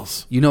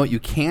 balls. You know what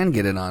you can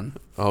get in on?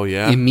 Oh,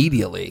 yeah?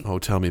 Immediately. Oh,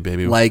 tell me,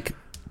 baby. Like,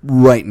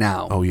 right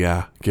now. Oh,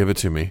 yeah. Give it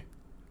to me.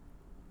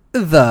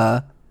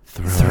 The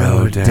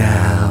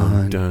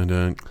Throwdown. Dun,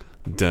 dun,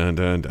 dun,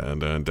 dun, dun,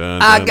 dun,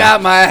 dun, I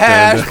got my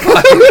hash.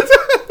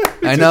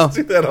 I know.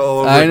 Do that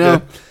all over I know.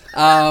 again.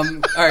 All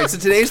right, so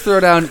today's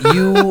Throwdown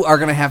you are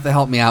going to have to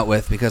help me out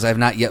with, because I've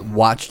not yet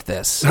watched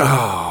this.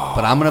 Oh,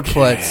 but I'm going to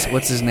put,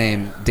 what's his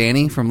name?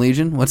 Danny from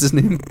Legion? What's his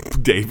name?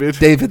 David?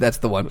 David, that's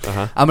the one.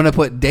 I'm going to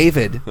put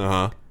David.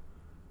 Uh-huh.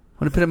 I'm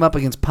going to put him up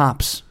against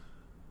Pops.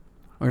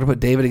 We're going to put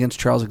David against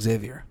Charles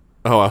Xavier.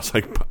 Oh, I was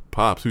like,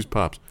 Pops? Who's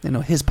Pops?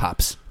 No, his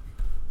Pops.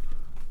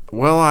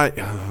 Well,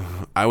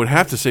 I would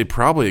have to say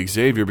probably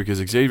Xavier, because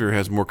Xavier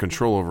has more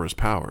control over his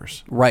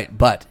powers. Right,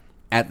 but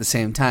at the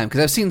same time,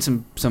 because I've seen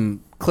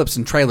some clips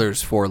and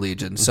trailers for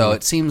Legion, so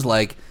it seems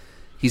like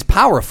he's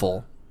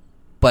powerful,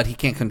 but he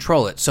can't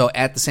control it. So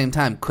at the same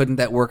time, couldn't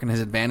that work in his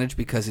advantage,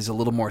 because he's a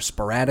little more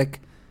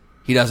sporadic?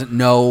 He doesn't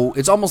know.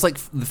 It's almost like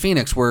the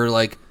Phoenix, where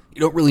like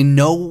you don't really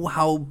know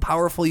how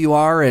powerful you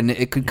are, and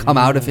it could come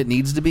out if it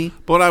needs to be.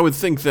 But I would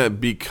think that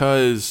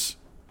because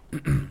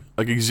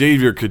like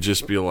Xavier could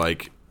just be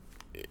like,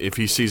 if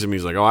he sees him,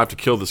 he's like, oh, I have to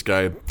kill this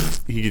guy.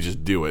 He could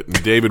just do it.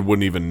 And David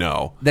wouldn't even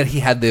know. That he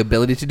had the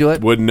ability to do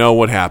it? Wouldn't know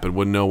what happened.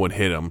 Wouldn't know what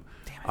hit him.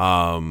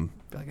 I feel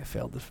like I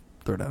failed the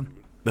Throwdown.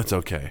 That's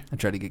okay. I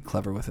tried to get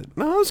clever with it.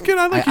 No, it's good.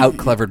 I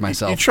out-clevered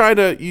myself. You try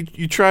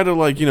to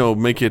like,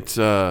 make it,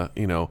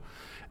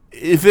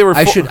 if they were...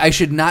 I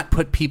should not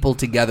put people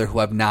together who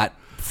I've not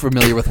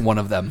familiar with one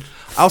of them.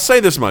 I'll say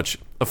this much.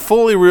 A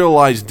fully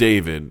realized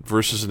David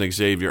versus an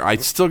Xavier, I'm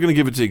still going to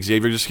give it to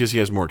Xavier just because he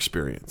has more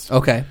experience.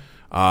 Okay.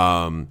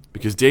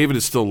 Because David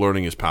is still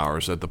learning his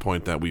powers at the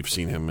point that we've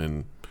seen him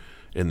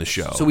in the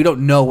show. So we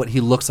don't know what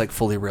he looks like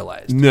fully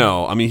realized.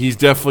 No, I mean, he's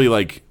definitely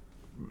like...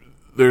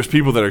 There's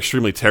people that are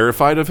extremely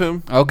terrified of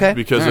him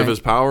because of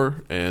his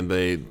power, and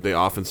they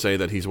often say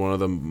that he's one of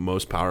the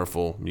most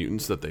powerful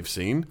mutants that they've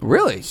seen.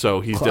 Really?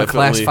 So he's a definitely...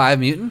 Class 5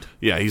 mutant?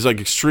 Yeah, he's like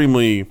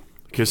extremely...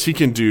 Because he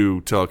can do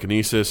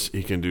telekinesis,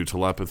 he can do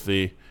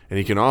telepathy, and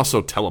he can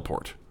also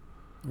teleport.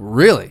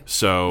 Really?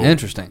 So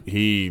interesting.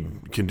 He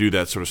can do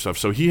that sort of stuff.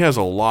 So he has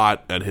a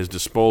lot at his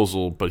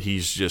disposal, but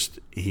he's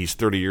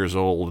 30 years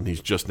old, and he's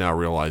just now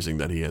realizing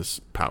that he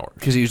has power.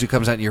 Because he usually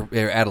comes out in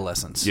your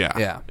adolescence.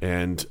 Yeah.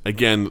 And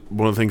again,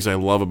 one of the things I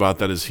love about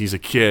that is he's a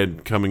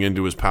kid coming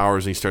into his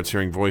powers, and he starts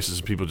hearing voices,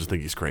 and people just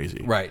think he's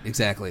crazy. Right,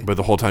 exactly. But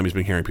the whole time he's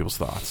been hearing people's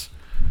thoughts.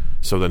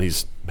 So then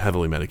he's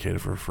heavily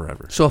medicated for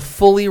forever. So a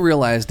fully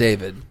realized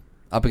David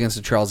up against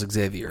a Charles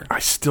Xavier. I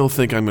still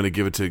think I'm going to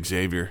give it to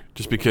Xavier,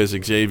 just because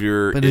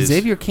Xavier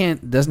Xavier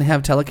doesn't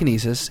have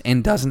telekinesis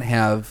and doesn't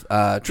have...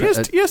 he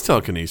has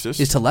telekinesis.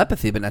 He has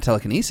telepathy, but not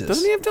telekinesis.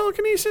 Doesn't he have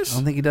telekinesis? I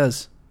don't think he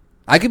does.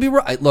 I could be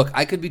wrong. Look,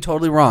 I could be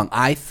totally wrong.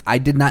 I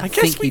did not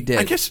think he did.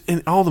 I guess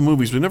in all the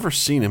movies, we've never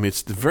seen him.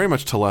 It's very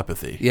much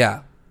telepathy.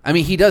 Yeah. I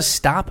mean, he does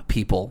stop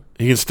people.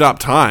 He can stop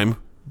time.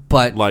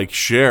 But like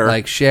Cher.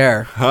 Turn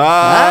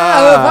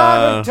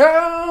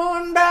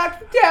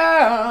back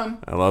down.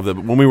 I love that.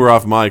 But when we were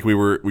off mic, we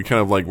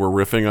kind of like were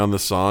riffing on the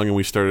song, and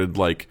we started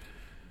like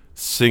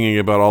singing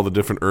about all the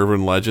different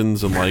urban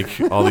legends and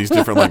like all these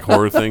different like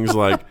horror things,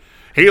 like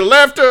he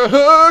left a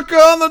hook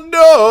on the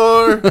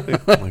door,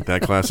 like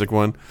that classic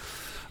one.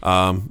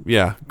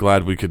 Yeah,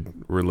 glad we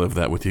could relive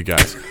that with you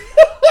guys.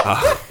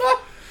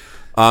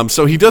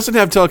 So he doesn't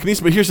have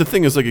telekinesis, but here's the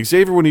thing: is like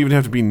Xavier wouldn't even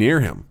have to be near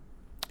him.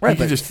 Right,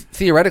 but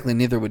theoretically,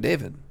 neither would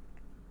David.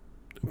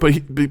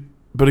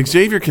 But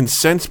Xavier can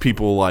sense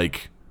people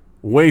like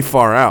way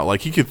far out.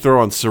 Like he could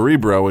throw on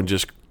Cerebro and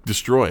just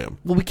destroy him.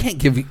 Well, we can't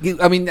give.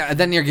 I mean,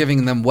 then you're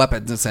giving them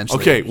weapons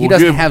essentially. Okay, he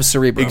doesn't have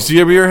Cerebro.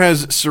 Xavier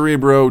has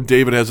Cerebro.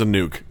 David has a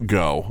nuke.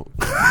 Go.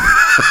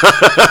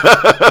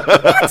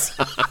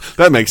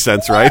 That makes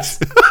sense, right?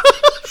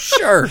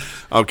 Sure.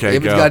 Okay,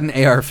 David's go. got an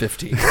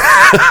AR-15.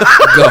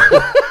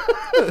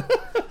 Go.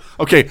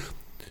 Okay.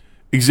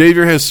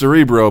 Xavier has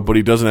Cerebro, but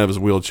he doesn't have his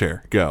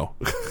wheelchair. Go.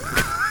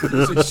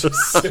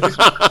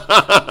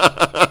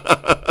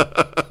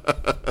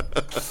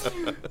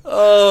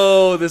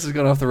 Oh, this is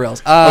going off the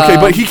rails. Okay,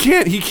 but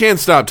he can't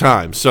stop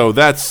time. So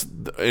that's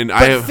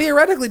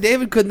theoretically,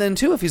 David could then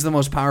too if he's the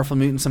most powerful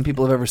mutant some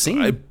people have ever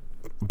seen.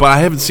 But I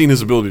haven't seen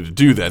his ability to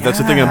do that. That's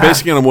the thing. I'm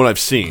basing it on what I've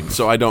seen,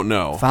 so I don't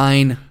know.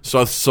 Fine.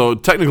 So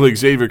technically,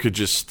 Xavier could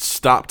just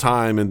stop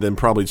time and then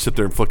probably sit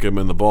there and flick him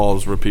in the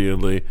balls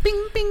repeatedly,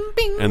 bing, bing,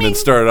 bing, and bing. then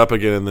start it up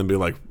again and then be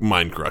like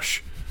mind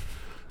crush.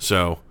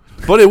 So,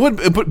 but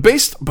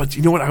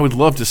you know what? I would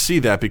love to see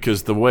that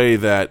because the way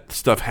that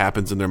stuff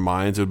happens in their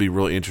minds, it would be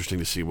really interesting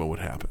to see what would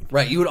happen.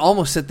 Right. You would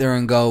almost sit there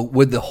and go,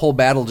 would the whole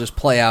battle just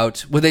play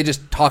out? Would they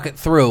just talk it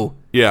through?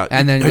 Yeah.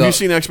 And then have you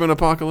seen X-Men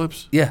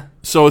Apocalypse? Yeah.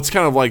 So it's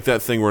kind of like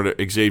that thing where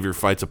Xavier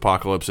fights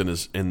Apocalypse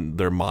in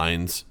their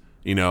minds,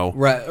 you know?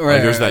 Right.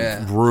 Like there's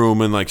that room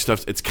and like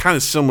stuff. It's kind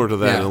of similar to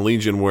that in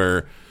Legion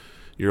where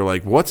you're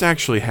like, what's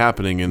actually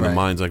happening in the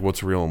minds? Like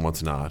what's real and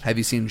what's not? Have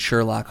you seen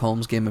Sherlock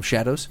Holmes' Game of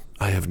Shadows?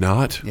 I have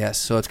not. Yes.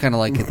 So it's kind of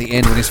like at the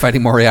end when he's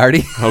fighting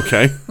Moriarty.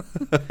 Okay.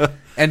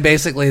 And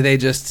basically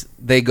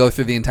they go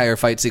through the entire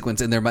fight sequence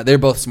and they're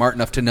both smart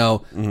enough to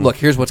know, look,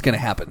 here's what's going to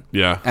happen.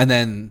 Yeah. And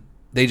then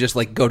they just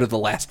like go to the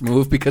last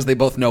move because they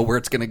both know where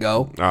it's going to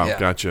go. Oh, yeah.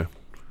 Gotcha.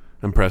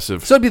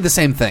 Impressive. So it'd be the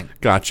same thing.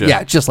 Gotcha.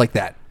 Yeah, just like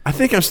that. I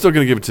think I'm still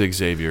going to give it to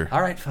Xavier.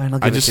 All right, fine.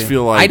 I just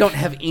feel like I don't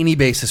have any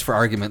basis for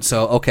argument,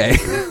 so okay.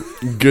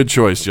 Good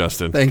choice,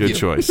 Justin. Thank you. Good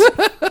choice.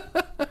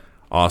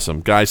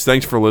 Awesome. Guys,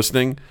 thanks for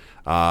listening.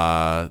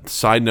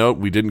 Side note,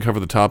 we didn't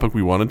cover the topic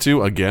we wanted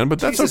to again, but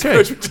that's Jesus okay.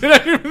 Christ,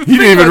 you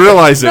didn't even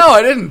realize it. No,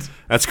 I didn't.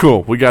 That's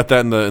cool. We got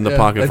that in the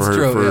pocket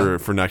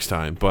for next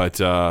time.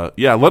 But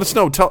yeah, let us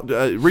know.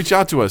 Reach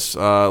out to us.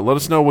 Let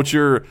us know what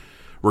your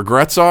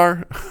regrets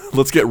are.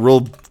 Let's get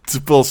real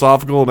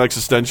philosophical and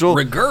existential.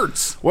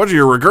 Regrets. What are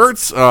your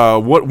regrets?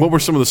 What were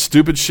some of the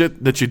stupid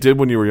shit that you did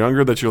when you were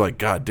younger that you're like,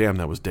 God damn,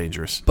 that was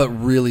dangerous. But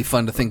really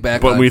fun to think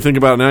back on. But when you think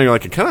about it now, you're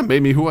like, it kind of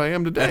made me who I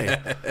am today.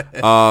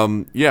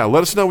 Yeah,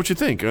 let us know what you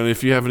think. And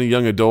if you have any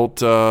young adult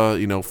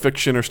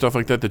fiction or stuff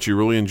like that you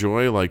really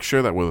enjoy, like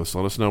share that with us.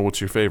 Let us know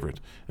what's your favorite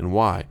and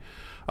why.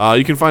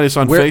 You can find us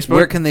on Facebook.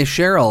 Where can they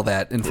share all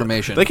that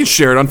information? They can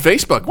share it on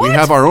Facebook. What? We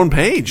have our own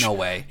page. No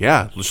way.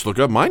 Yeah, just look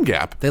up Mind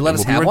Gap. They let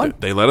us have one?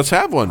 They let us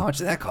have one. How much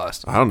did that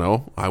cost? I don't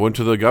know. I went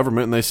to the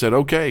government and they said,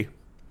 okay.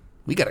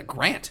 We got a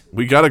grant.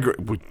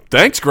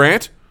 Thanks,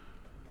 Grant.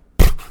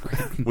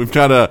 We've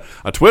got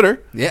a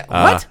Twitter. Yeah,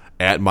 what?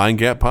 At Mind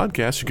Gap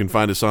Podcast. You can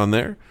find us on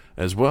there.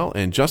 as well.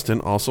 And Justin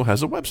also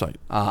has a website.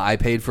 I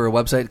paid for a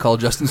website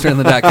called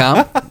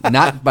justinstranley.com,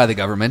 not by the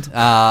government.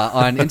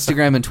 On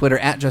Instagram and Twitter,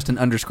 at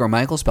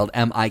Justin_Michael, spelled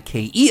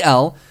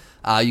Mikel.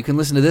 You can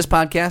listen to this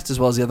podcast as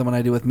well as the other one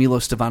I do with Milo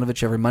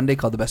Stevanovic every Monday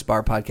called The Best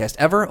Bar Podcast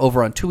Ever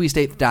over on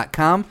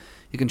 2east8th.com.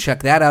 You can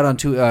check that out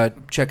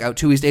check out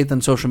 2 East 8th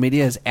on social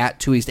media as at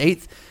 2 East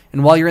 8th.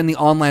 And while you're in the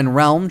online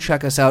realm,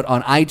 check us out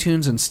on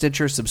iTunes and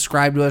Stitcher.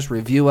 Subscribe to us,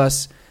 review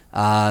us,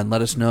 and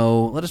let us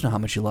know how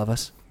much you love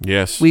us.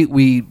 Yes,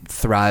 we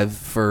thrive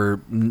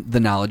for the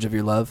knowledge of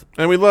your love,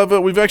 and we love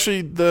it. We've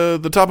actually the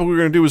topic we were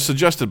going to do was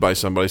suggested by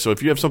somebody. So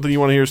if you have something you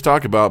want to hear us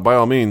talk about, by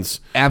all means,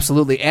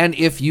 absolutely. And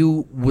if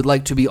you would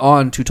like to be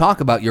on to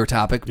talk about your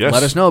topic, yes,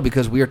 let us know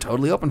because we are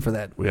totally open for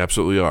that. We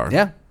absolutely are.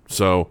 Yeah.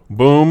 So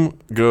boom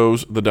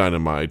goes the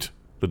dynamite.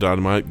 The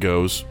dynamite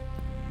goes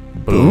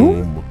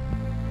boom.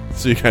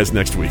 See you guys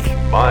next week.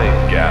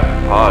 Mind Gap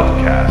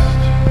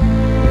Podcast.